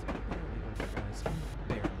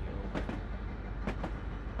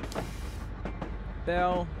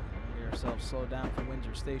 Bell. Get ourselves slowed down for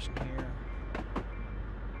Windsor Station here.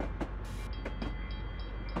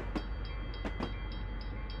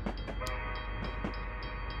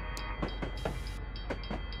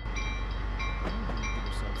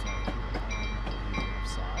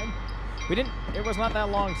 It was not that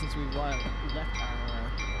long since we left our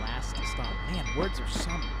last stop. Man, words are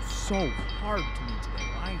so hard to me today.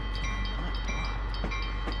 Why can I not talk?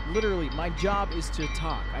 Literally, my job is to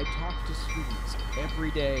talk. I talk to students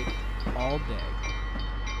every day, all day.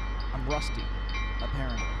 I'm rusty,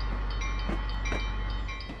 apparently.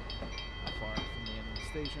 How far from the end of the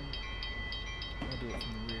station? I'll do it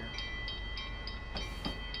from the rear.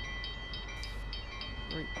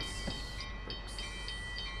 Brakes.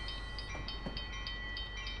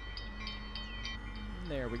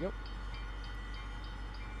 There we go.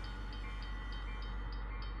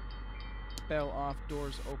 Bell off,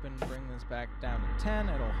 doors open, bring this back down to 10.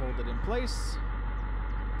 It'll hold it in place.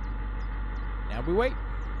 Now we wait.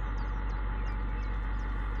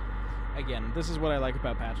 again, this is what I like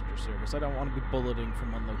about passenger service. I don't want to be bulleting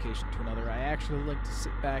from one location to another. I actually like to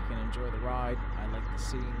sit back and enjoy the ride. I like the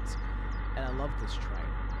scenes, and I love this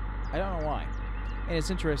train. I don't know why. And it's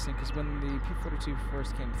interesting because when the P42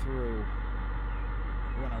 first came through,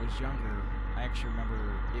 when I was younger, I actually remember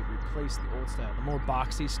it replaced the old style, the more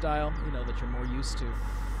boxy style, you know, that you're more used to.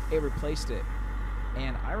 It replaced it.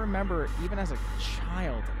 And I remember, even as a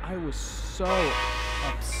child, I was so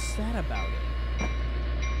upset about it.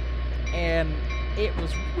 And it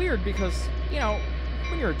was weird because, you know,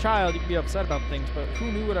 when you're a child, you can be upset about things, but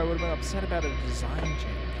who knew what I would have been upset about a design change?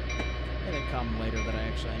 And then come later that I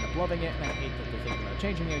actually end up loving it, and I hate that they're thinking about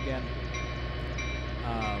changing it again.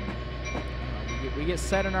 I don't know, we get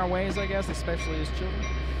set in our ways, I guess, especially as children.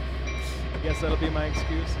 I guess that'll be my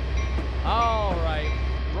excuse. All right,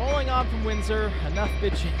 rolling on from Windsor, enough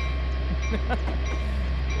bitching.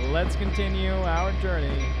 Let's continue our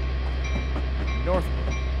journey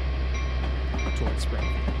northward towards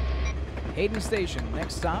Springfield. Hayden Station,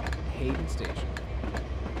 next stop, Hayden Station.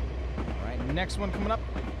 All right, next one coming up.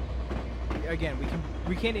 Again,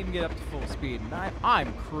 we can't even get up to full speed, and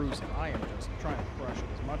I'm cruising. I am just trying to crush it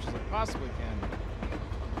as much as I possibly can,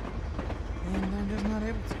 and I'm just not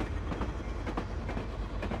able to.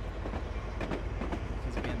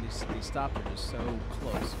 Because again, these stops are just so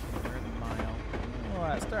close. They're in the mile.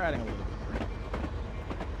 Oh, start adding a little bit.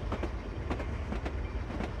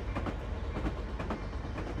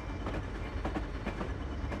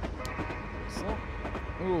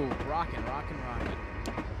 Ooh, rockin'. I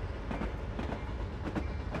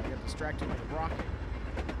got distracted with a rocket.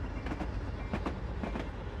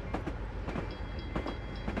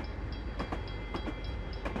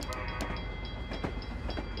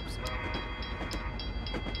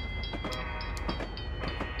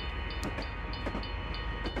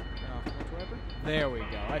 There we go.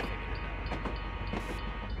 I figured it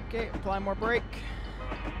out. Okay, apply more brake.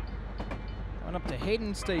 Going up to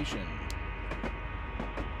Hayden Station.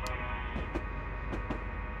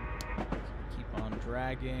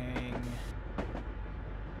 Dragging.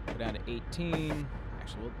 Go down to 18.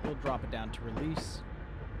 Actually, we'll drop it down to release.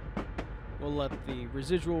 We'll let the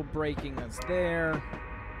residual braking that's there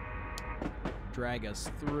drag us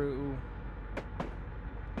through.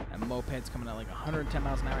 And moped's coming at like 110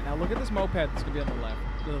 miles an hour. Now look at this moped that's gonna be on the left,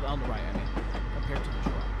 on the right, I mean, compared to the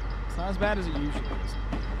truck. It's not as bad as it usually is,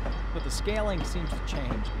 but the scaling seems to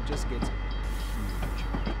change. It just gets huge.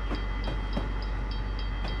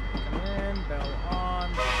 Bell on.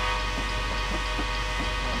 Going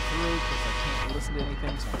through because I can't listen to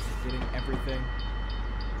anything, so I'm forgetting everything.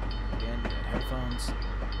 Again, dead headphones.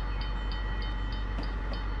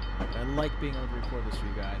 But I like being able to record this for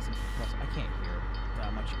you guys. And plus, I can't hear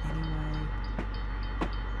that much anyway.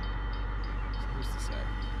 So who's to say?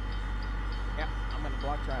 Yeah, I'm gonna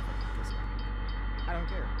block traffic because I don't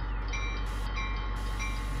care.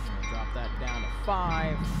 I'm gonna drop that down to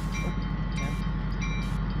 5. Oh, 10.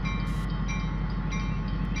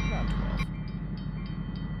 About 12.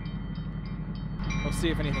 We'll see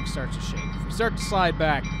if anything starts to shake. If we start to slide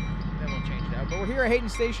back, then we'll change it out. But we're here at Hayden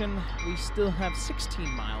Station. We still have 16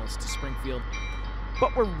 miles to Springfield,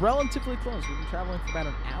 but we're relatively close. We've been traveling for about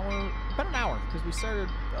an hour, because we started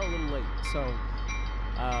a little late. So,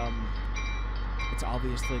 it's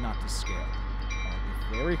obviously not to scale.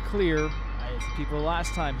 I'll be very clear, as the people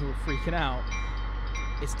last time who were freaking out,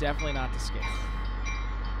 it's definitely not to scale.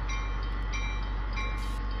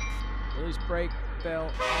 Release brake, bell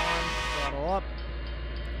on, throttle up,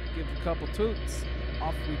 give a couple toots,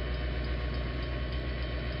 off we...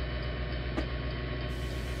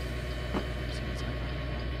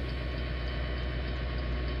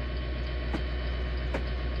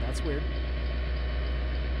 That's weird.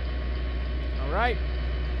 All right,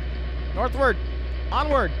 northward,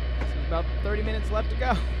 onward. There's about 30 minutes left to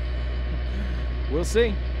go. We'll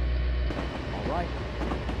see. All right,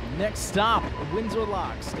 next stop, Windsor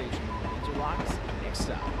Locks Station. Locks, next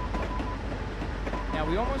stop. Now,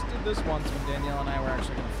 we almost did this once when Danielle and I were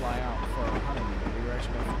actually going to fly out for our honeymoon. We were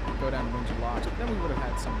actually going to go down to Windsor Locks, but then we would have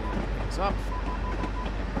had somebody that would pick us up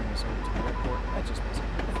and bring us over to the airport. That just wasn't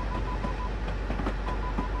good.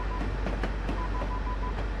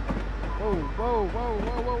 Whoa. Oh,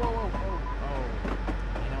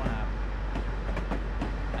 I know what happened.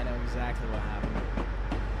 I know exactly what happened.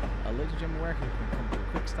 Ladies and gentlemen, where can we come to a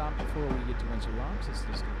quick stop before we get to Windsor Locks? This is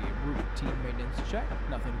going to be a routine maintenance check.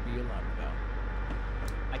 Nothing to be alarmed about.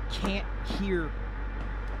 I can't hear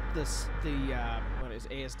this, what is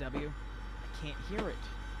ASW? I can't hear it.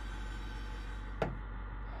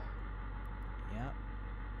 Yep.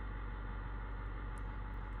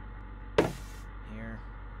 Here.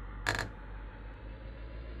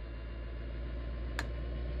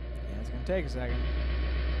 take a second. I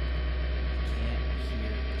can't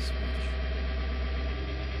hear the switch.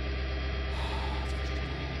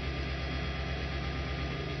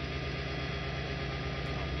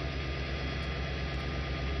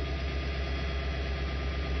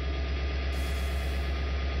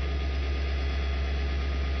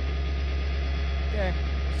 Okay,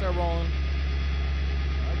 start rolling.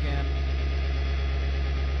 Again.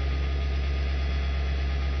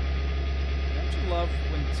 Don't you love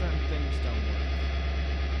when certain things don't work?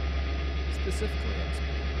 Specifically, I'm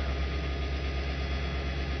speaking about.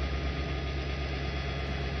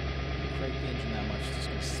 You crank the engine that much, it's just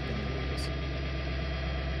gonna spin the wheels.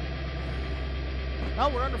 Oh,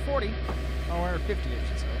 we're under 40. Oh, we're under 50, I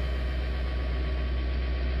should say.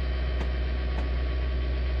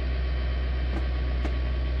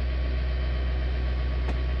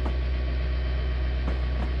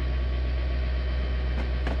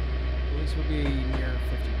 Will be near 50,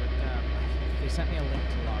 but they sent me a link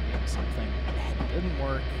to log in something, and it didn't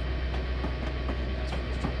work. And that's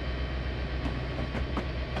frustrating.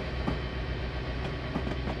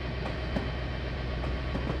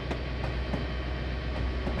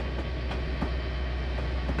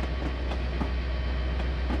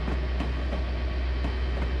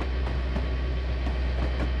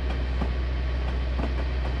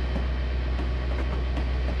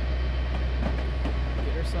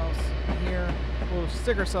 We'll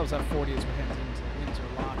stick ourselves at 40 as we're heading into the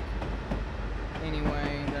interlock.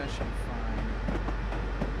 Anyway, that should be fine.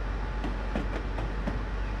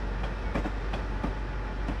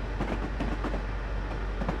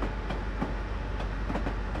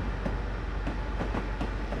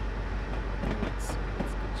 Let's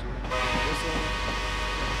get you in the whistle.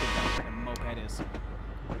 I think that freaking moped is.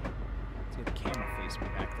 Let's get the camera facing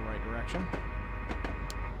back the right direction.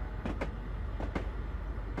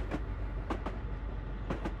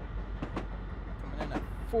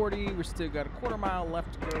 40, we still got a quarter mile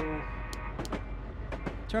left to go.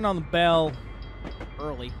 Turn on the bell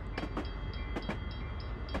early.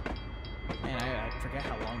 Man, I forget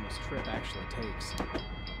how long this trip actually takes. Alright.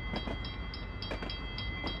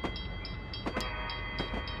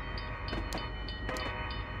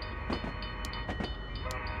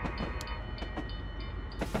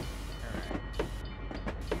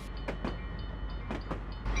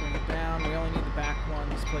 Bring it down. We only need the back one.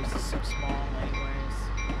 This place is so small anyways.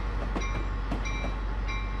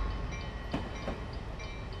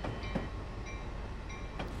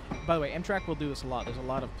 By the way, Amtrak will do this a lot. There's a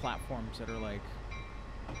lot of platforms that are like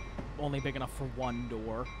only big enough for one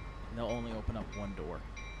door, and they'll only open up one door.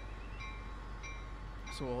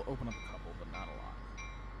 So we'll open up a couple, but not a lot.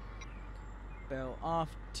 Bell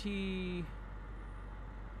off T.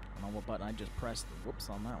 I don't know what button I just pressed. Whoops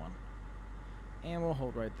on that one. And we'll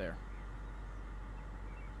hold right there.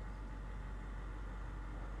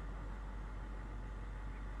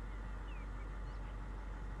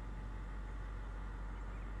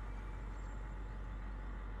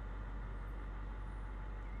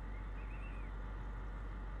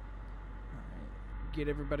 Get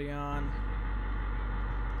everybody on.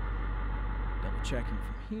 Double checking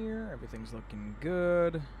from here. Everything's looking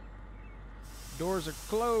good. Doors are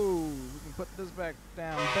closed. We can put this back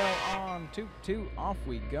down. Bell on. Toot, toot. Off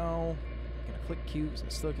we go. Gonna click Q, so I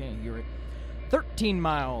still can't hear it. 13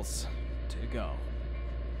 miles to go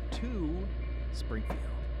to Springfield.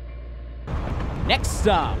 Next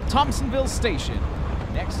stop, Thompsonville Station.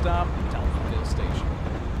 Next stop, Thompsonville Station.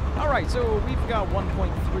 All right, so we've got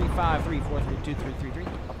 1.35343233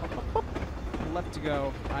 left to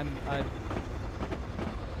go.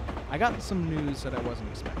 I got some news that I wasn't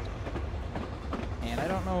expecting. And I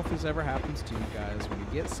don't know if this ever happens to you guys when you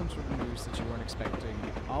get some sort of news that you weren't expecting.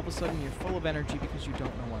 All of a sudden you're full of energy because you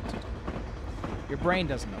don't know what to do. Your brain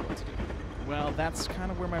doesn't know what to do. Well, that's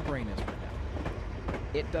kind of where my brain is right now.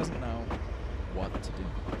 It doesn't know what to do.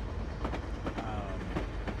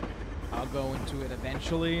 I'll go into it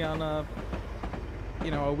eventually on a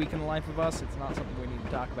week in the life of us. It's not something we need to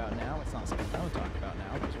talk about now. It's not something I want to talk about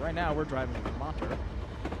now. Because right now we're driving to Vermonter,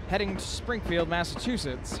 heading to Springfield,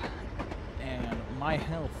 Massachusetts, and my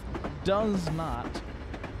health does not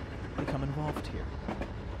become involved here.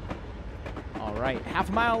 All right, half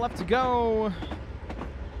a mile left to go.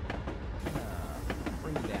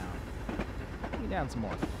 Bring it down. Bring it down some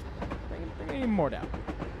more. Bring it even more down.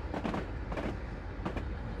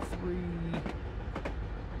 3,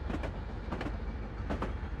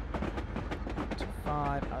 2,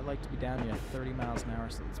 5. I'd like to be down near 30 miles an hour,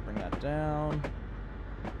 so let's bring that down.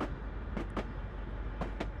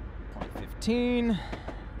 0.15. Looking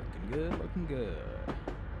good, looking good.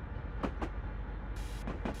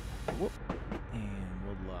 Whoop. And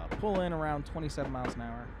we'll pull in around 27 miles an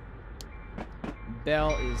hour.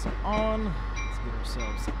 Bell is on. Let's get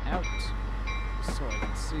ourselves out so I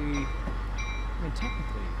can see. I mean,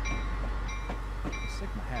 technically, let's stick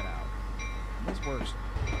my head out. This works.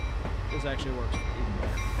 This actually works even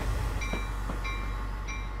better.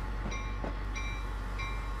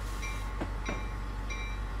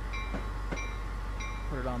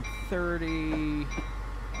 Put it on 30.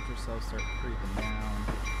 Watch yourself start creeping down.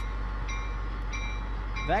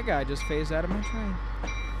 That guy just phased out of my train.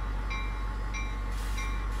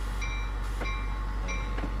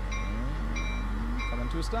 And coming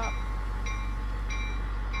to a stop.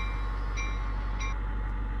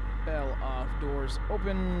 Bell off, doors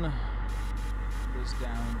open. This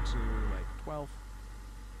down to like 12.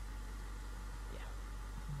 Yeah.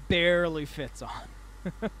 Barely fits on.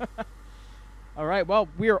 All right, well,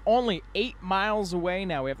 we are only 8 miles away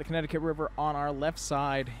now. We have the Connecticut River on our left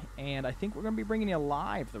side, and I think we're going to be bringing you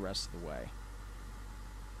live the rest of the way.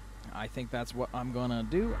 I think that's what I'm going to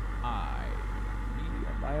do. I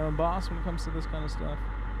am my own boss when it comes to this kind of stuff.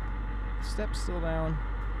 Steps still down.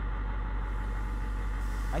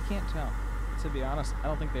 I can't tell. To be honest, I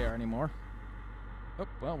don't think they are anymore. Oh,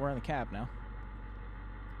 well, we're in the cab now.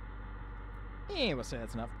 Yeah, we'll say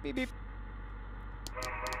that's enough. Beep, beep.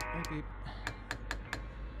 Beep, beep.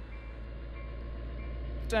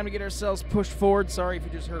 Time to get ourselves pushed forward. Sorry if you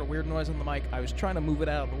just heard a weird noise on the mic. I was trying to move it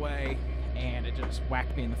out of the way, and it just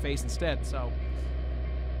whacked me in the face instead. So,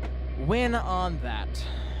 win on that.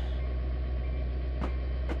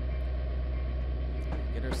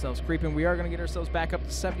 Get ourselves creeping. We are going to get ourselves back up to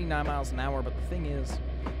 79 miles an hour, but the thing is,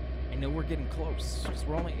 I know we're getting close, because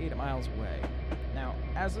we're only 8 miles away. Now,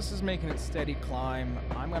 as this is making its steady climb,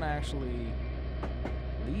 I'm going to actually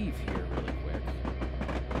leave here really quick.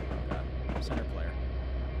 Oh God, center player.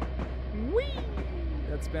 Whee!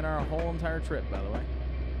 That's been our whole entire trip, by the way.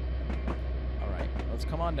 Alright, let's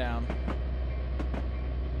come on down.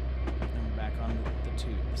 And we're back on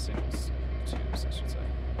the singles. Twos, I should say.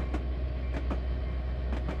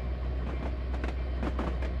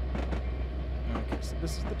 Okay, so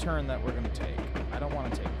this is the turn that we're going to take. I don't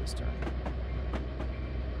want to take this turn.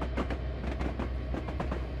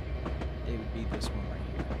 It would be this one right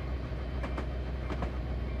here.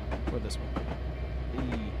 Or this one.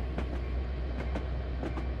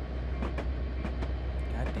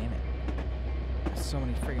 God damn it. There's so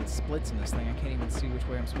many friggin' splits in this thing, I can't even see which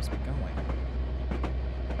way I'm supposed to be going.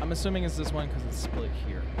 I'm assuming it's this one because it's split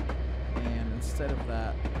here. And instead of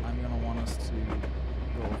that, I'm going to want us to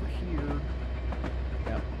go over here.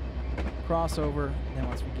 Yep. Cross over. And then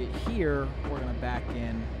once we get here, we're going to back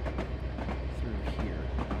in through here.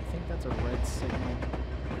 I think that's a red signal.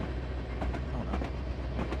 Oh no.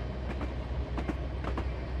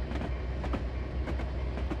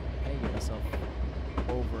 I get myself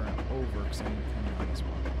over and over because I'm coming on this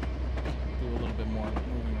one. Do a little bit more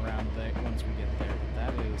moving around there once we get there.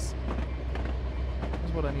 That is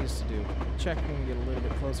what I need us to do. Check when we get a little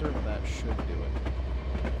bit closer, but that should do it.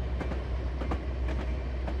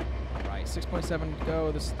 Alright, 6.7 to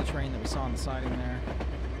go. This is the train that we saw on the siding there.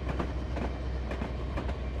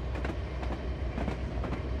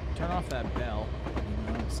 Turn off that bell. You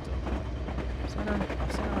know, it's still center on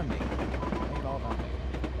me. Make it all about me.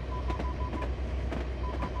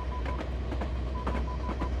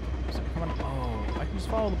 So come on. Oh, I can just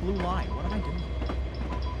follow the blue line. What am I doing?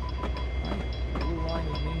 Right, blue line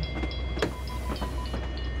with me.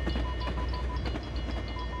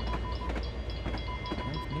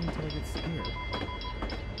 Wait for me until it gets here.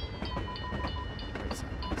 Right side,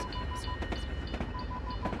 right side, right side, right side.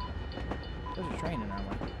 There's a train in our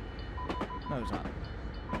way. No, there's not.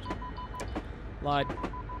 Lied.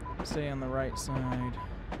 Stay on the right side.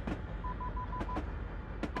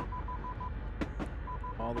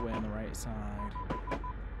 All the way on the right side.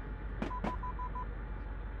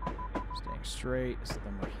 Staying straight, so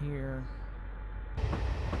then we're here.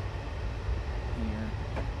 Here.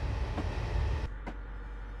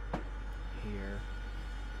 Here.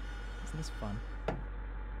 Isn't this fun?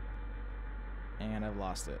 And I've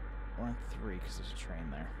lost it. We're on 3 because there's a train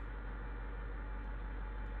there.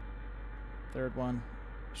 Third one,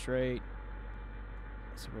 straight.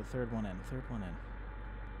 So we're third one in,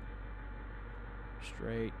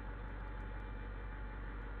 Straight.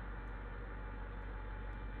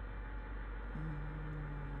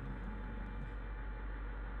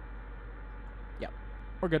 Yep,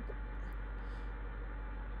 we're good.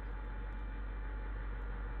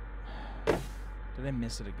 Did I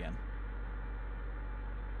miss it again?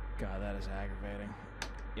 God, that is aggravating.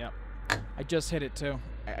 Yep. I just hit it too.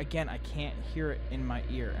 Again, I can't hear it in my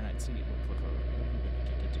ear, and I'd see. Look.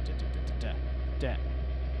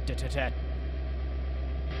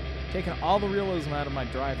 Taking all the realism out of my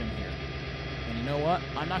driving here. And you know what?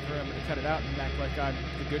 I'm not going to remember to cut it out and act like I'm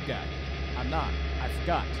the good guy. I'm not. I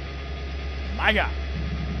forgot. My God.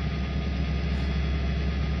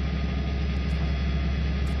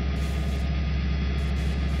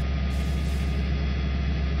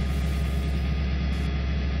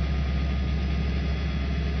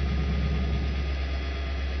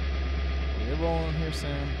 We're rolling here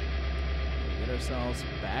soon. We get ourselves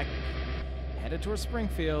back, headed towards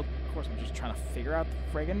Springfield. Of course, I'm just trying to figure out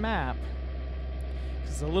the friggin' map.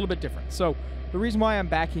 It's a little bit different. So the reason why I'm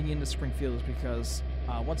backing into Springfield is because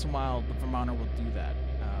once in a while the Vermonter will do that.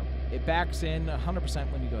 It backs in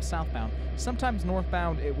 100% when you go southbound. Sometimes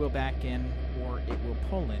northbound it will back in or it will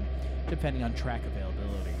pull in, depending on track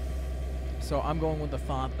availability. So I'm going with the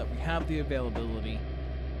thought that we have the availability,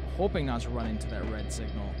 hoping not to run into that red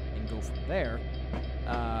signal and go from there.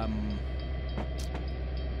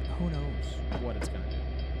 Who knows what it's going to do.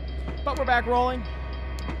 But we're back rolling.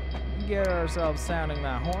 Get ourselves sounding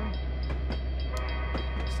that horn.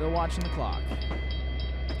 Still watching the clock.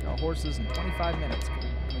 Got horses in 25 minutes.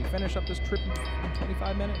 Can we finish up this trip in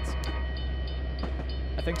 25 minutes?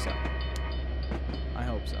 I think so. I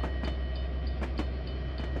hope so.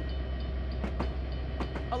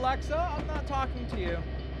 Alexa, I'm not talking to you.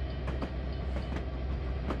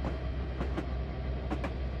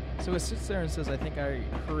 So it sits there and says, I think I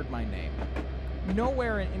heard my name.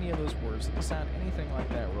 Nowhere in any of those words does it sound anything like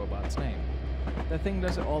that robot's name. That thing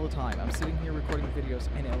does it all the time. I'm sitting here recording videos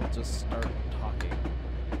and it'll just start talking.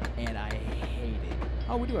 And I hate it.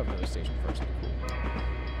 Oh, we do have another station first. Cool.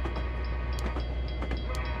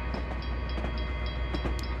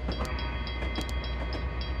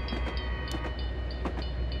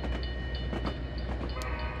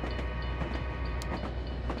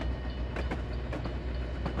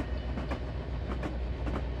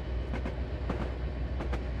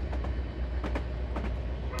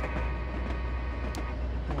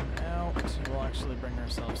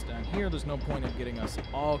 Down here, there's no point in getting us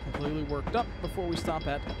all completely worked up before we stop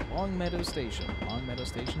at Long Meadow Station. Long Meadow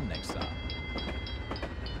Station, next stop.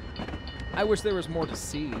 I wish there was more to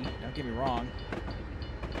see, don't get me wrong.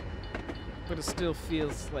 But it still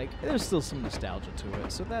feels like there's still some nostalgia to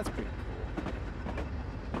it, so that's pretty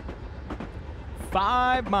cool.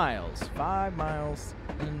 5 miles. 5 miles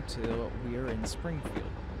until we are in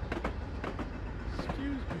Springfield.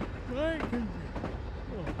 Excuse me.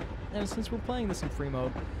 And since we're playing this in free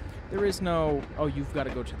mode, there is no, oh, you've got to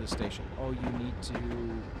go to this station. Oh, you need to,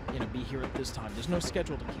 be here at this time. There's no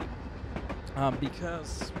schedule to keep.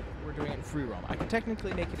 Because we're doing it in free roam. I can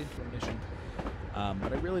technically make it into a mission,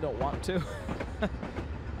 but I really don't want to.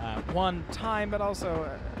 One time, but also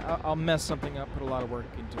I'll mess something up, put a lot of work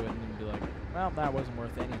into it, and then be like, well, that wasn't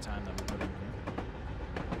worth any time that we put in here.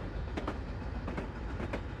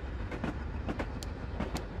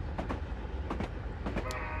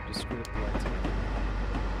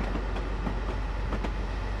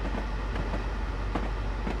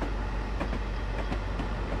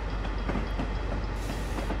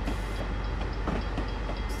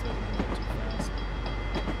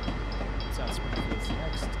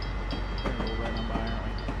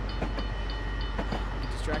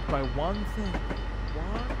 By one thing.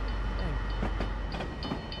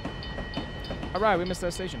 Alright, we missed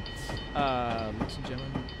that station. Ladies and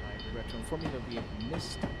gentlemen, I regret to inform you that we have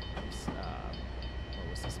missed what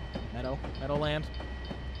was this? Meadowland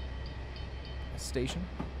station.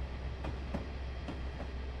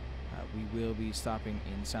 We will be stopping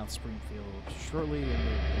in South Springfield shortly, and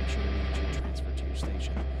we'll make sure that we get you transferred to your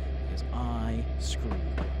station because I screwed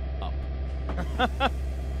up.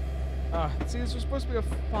 See, this was supposed to be a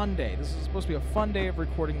fun day. This is supposed to be a fun day of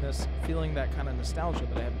recording this, feeling that kind of nostalgia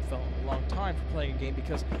that I haven't felt in a long time for playing a game,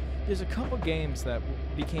 because there's a couple games that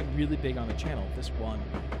became really big on the channel. This one,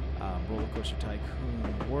 Roller Coaster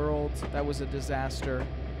Tycoon World, that was a disaster.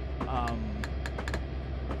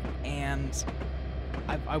 And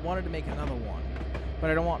I wanted to make another one, but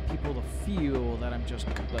I don't want people to feel that I'm just,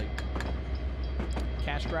 like,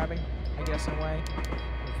 cash grabbing, I guess, in a way.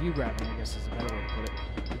 View grabbing, I guess, is a better way to put it,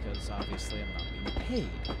 because obviously I'm not being paid.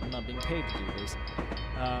 I'm not being paid to do this.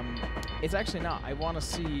 It's actually not. I want to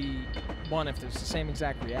see, one, if there's the same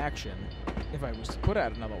exact reaction if I was to put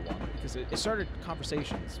out another one, because it started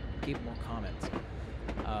conversations, gave more comments.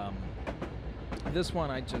 This one,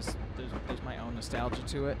 there's my own nostalgia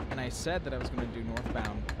to it, and I said that I was going to do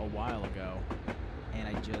Northbound a while ago, and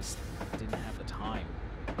I just didn't have the time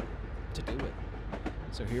to do it.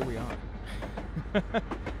 So here we are.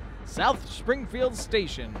 South Springfield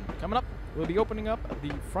Station. Coming up, we'll be opening up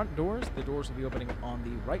the front doors. The doors will be opening on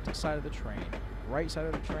the right side of the train. right side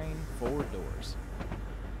of the train, 4 doors.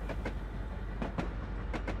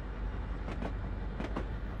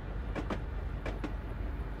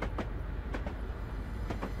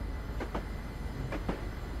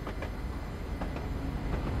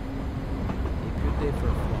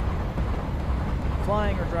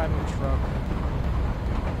 Flying or driving a truck,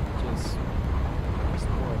 just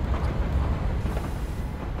horrible.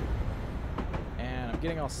 And I'm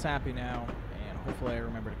getting all sappy now, and hopefully I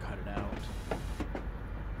remember to cut it out.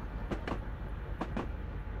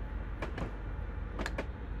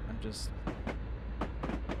 I'm just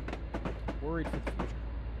worried for the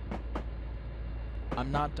future.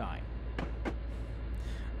 I'm not dying.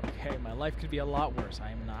 Okay, my life could be a lot worse.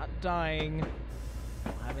 I am not dying. I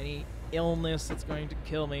don't have any illness that's going to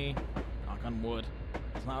kill me. Knock on wood.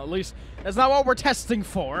 It's not, at least that's not what we're testing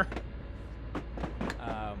for.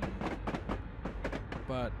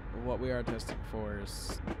 But what we are testing for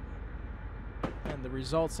is, and the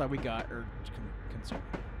results that we got are concerning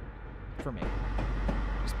for me.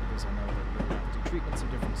 Just because I know that we're going to have to do treatments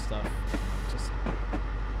and different stuff. Just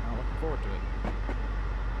not looking forward to it.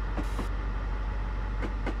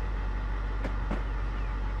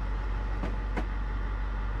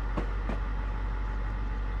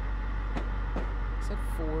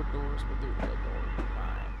 Doors with the real door.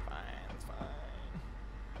 Fine, it's fine.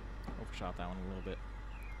 Overshot that one a little bit.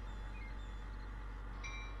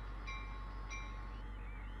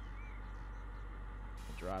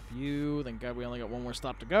 Drop you. Thank God we only got one more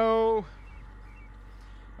stop to go.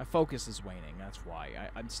 My focus is waning. That's why.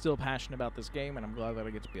 I'm still passionate about this game, and I'm glad that I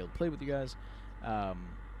get to be able to play with you guys.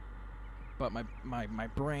 But my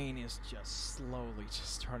brain is just slowly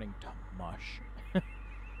just starting to mush.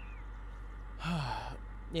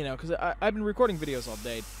 You know, because I've been recording videos all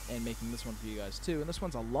day and making this one for you guys too, and this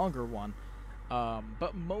one's a longer one,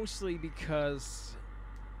 but mostly because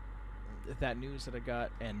that news that I got,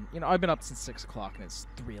 and you know, I've been up since 6 o'clock and it's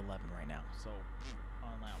 3:11 right now, so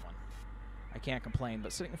on that one, I can't complain.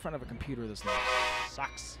 But sitting in front of a computer this night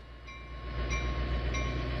sucks.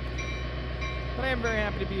 But I am very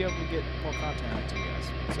happy to be able to get more content out to you guys.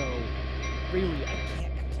 So really, I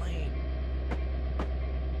can't complain.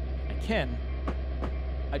 I can.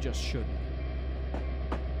 I just shouldn't.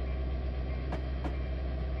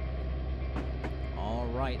 All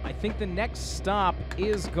right, I think the next stop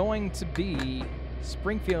is going to be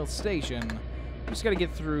Springfield Station. We just got to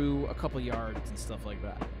get through a couple yards and stuff like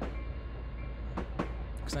that.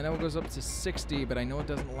 Because I know it goes up to 60, but I know it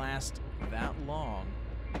doesn't last that long.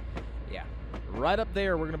 Yeah, right up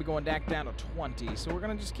there, we're going to be going back down to 20. So we're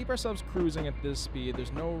going to just keep ourselves cruising at this speed.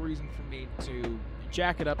 There's no reason for me to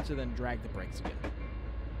jack it up to then drag the brakes again.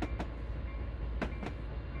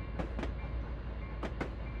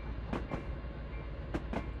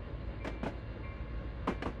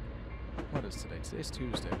 What is today? Today's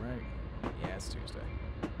Tuesday, right? Yeah, it's Tuesday.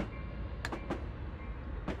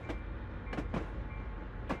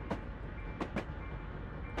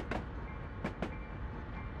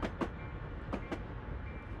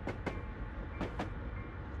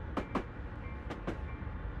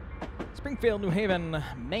 Springfield, New Haven,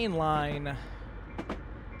 main line. That's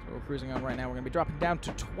what we're cruising on right now. We're going to be dropping down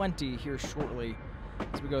to 20 here shortly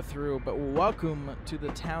as we go through. But welcome to the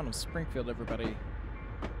town of Springfield, everybody.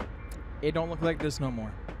 It don't look like this no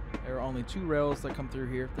more. There are only 2 rails that come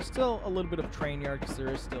through here. There's still a little bit of a train yard because there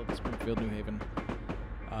is still the Springfield, New Haven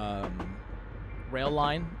rail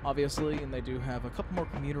line, obviously, and they do have a couple more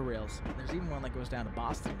commuter rails. There's even one that goes down to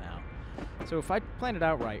Boston now. So if I planned it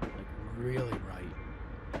out right, like really right,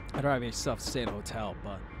 I don't have any stuff to stay at a hotel,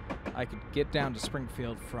 but I could get down to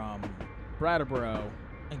Springfield from Brattleboro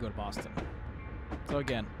and go to Boston. So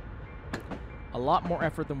again, a lot more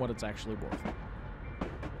effort than what it's actually worth.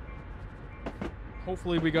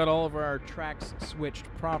 Hopefully we got all of our tracks switched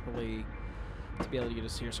properly to be able to get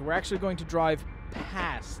us here. So we're actually going to drive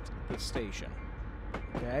past the station.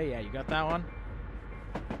 Okay, yeah, you got that one?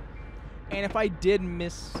 And if I did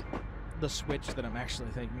miss the switch that I'm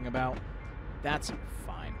actually thinking about, that's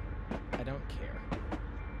fine. I don't care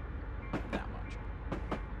that much.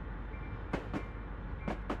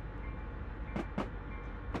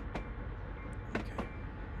 Okay,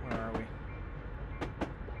 where are we?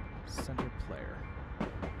 Center player.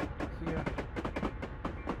 Here.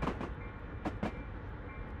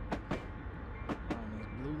 On this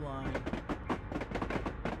blue line.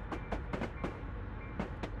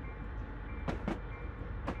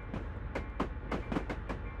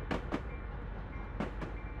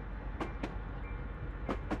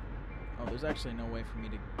 There's actually no way for me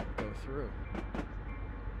to go through.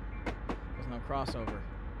 There's no crossover.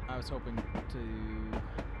 I was hoping to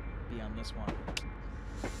be on this one.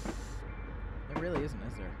 It really isn't,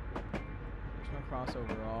 is there? There's no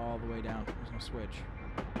crossover all the way down. There's no switch.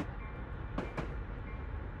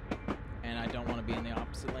 And I don't want to be in the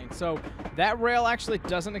opposite lane. So that rail actually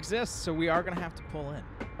doesn't exist, so we are going to have to pull in.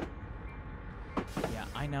 Yeah,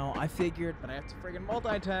 I know. I figured, but I have to friggin'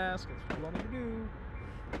 multitask. That's what you want me to do.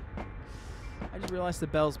 I just realized the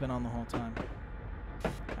bell's been on the whole time.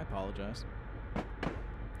 I apologize.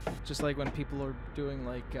 Just like when people are doing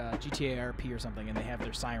like GTA RP or something and they have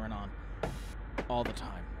their siren on all the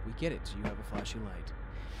time. We get it. You have a flashy light.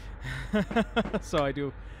 So I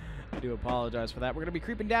do apologize for that. We're going to be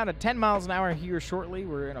creeping down at 10 miles an hour here shortly.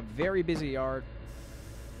 We're in a very busy yard.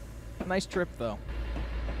 Nice trip, though.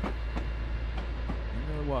 It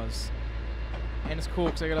really was. And it's cool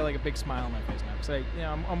because I got like a big smile on my face now. Because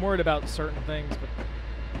I'm worried about certain things, but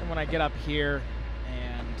then when I get up here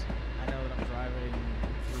and I know that I'm driving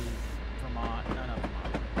through Vermont,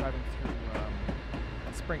 driving through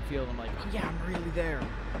Springfield, I'm like, oh yeah, I'm really there.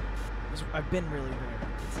 I've been really there.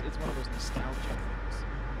 It's one of those nostalgia things.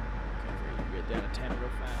 Okay, we get down to 10 real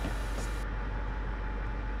fast.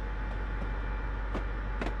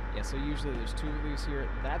 Yeah, so usually there's 2 of these here.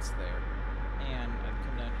 That's there. And I'd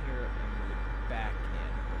come down here and we would back in.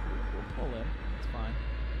 But we'll pull in. It's fine.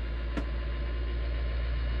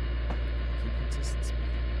 Keep consistent speed.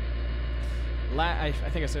 I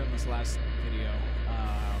think I said in this last video,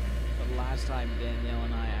 but last time Danielle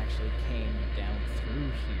and I actually came down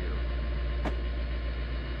through here.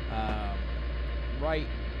 Right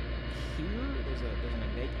here, there's an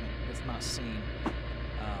embankment that's not seen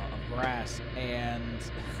of grass, and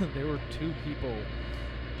there were 2 people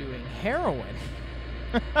doing heroin.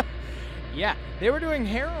 Yeah, they were doing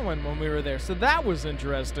heroin when we were there, so that was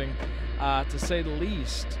interesting, to say the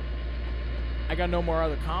least. I got no more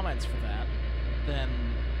other comments for that than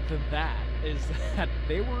that, is that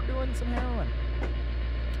they were doing some heroin.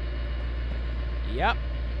 Yep.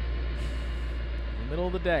 In the middle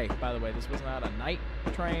of the day, by the way. This was not a night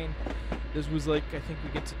train. This was like, I think we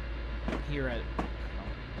get to here at, I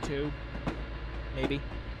don't know, 2, maybe.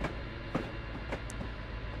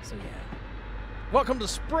 So yeah. Welcome to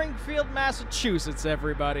Springfield, Massachusetts,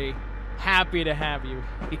 everybody. Happy to have you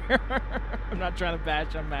here. I'm not trying to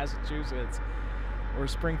bash on Massachusetts or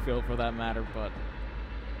Springfield for that matter, but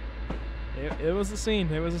it was a scene.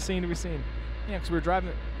 It was a scene to be seen. Yeah, because we were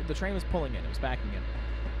driving, the train was pulling in, it was backing in.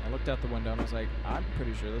 I looked out the window and I was like, I'm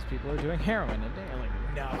pretty sure those people are doing heroin. And they're like,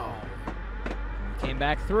 no. And we came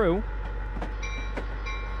back through.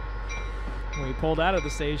 And we pulled out of the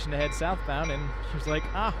station to head southbound, and she was like,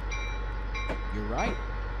 you're right.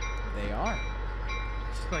 They are.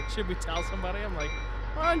 She's like, should we tell somebody? I'm like,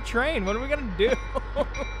 we're on train. What are we going to do?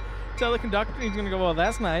 Tell the conductor. He's going to go, well,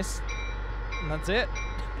 that's nice. And that's it.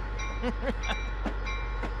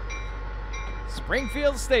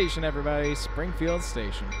 Springfield Station, everybody. Springfield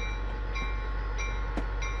Station.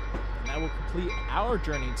 And that will complete our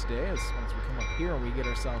journey today, as once we come up here and we get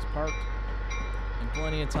ourselves parked. And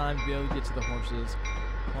plenty of time to be able to get to the horses.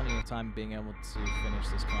 Plenty of time being able to finish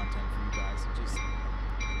this content for you guys. And just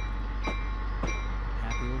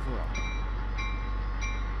happy overall.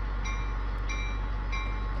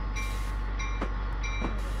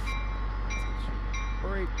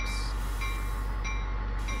 Brakes.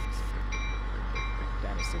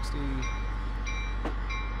 Down to 60.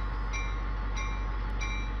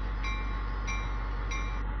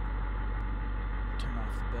 Turn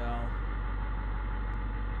off the bell.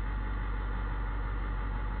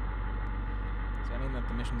 Does that mean that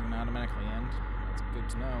the mission's going to automatically end? That's good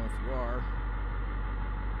to know if you are.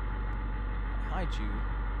 If I hide you,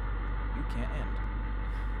 you can't end.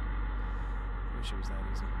 I wish it was that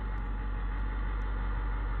easy.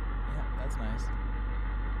 Yeah, that's nice.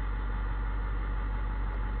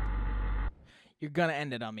 You're gonna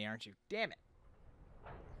end it on me, aren't you? Damn it.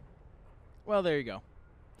 Well, there you go.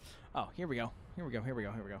 Oh, here we go. Here we go. Here we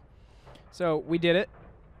go. Here we go. So, we did it.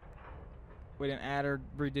 We didn't add or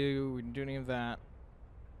redo. We didn't do any of that.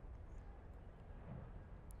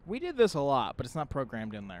 We did this a lot, but it's not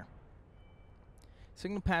programmed in there.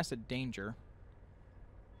 Signal past at danger.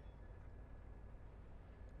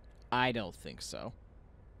 I don't think so.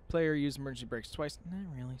 Player used emergency brakes twice.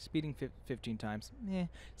 Not really. Speeding 15 times.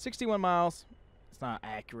 61 miles. It's not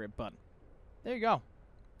accurate, but there you go.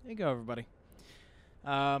 There you go, everybody.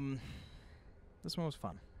 This one was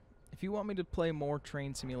fun. If you want me to play more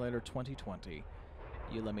Train Simulator 2020,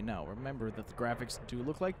 you let me know. Remember that the graphics do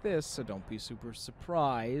look like this, so don't be super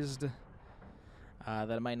surprised that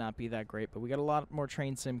it might not be that great. But we got a lot more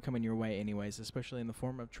Train Sim coming your way anyways, especially in the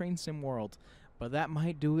form of Train Sim World. But that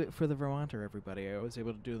might do it for the Vermonter, everybody. I was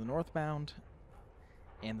able to do the northbound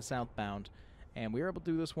and the southbound, and we were able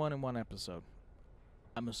to do this one in one episode.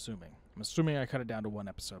 I'm assuming. I'm assuming I cut it down to 1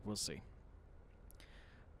 episode. We'll see.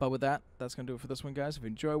 But with that, that's going to do it for this one, guys. If you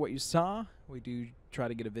enjoy what you saw, we do try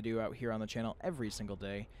to get a video out here on the channel every single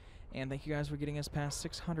day. And thank you guys for getting us past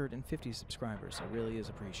 650 subscribers. It really is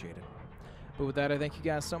appreciated. But with that, I thank you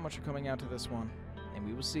guys so much for coming out to this one. And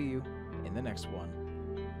we will see you in the next one.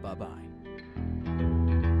 Bye-bye.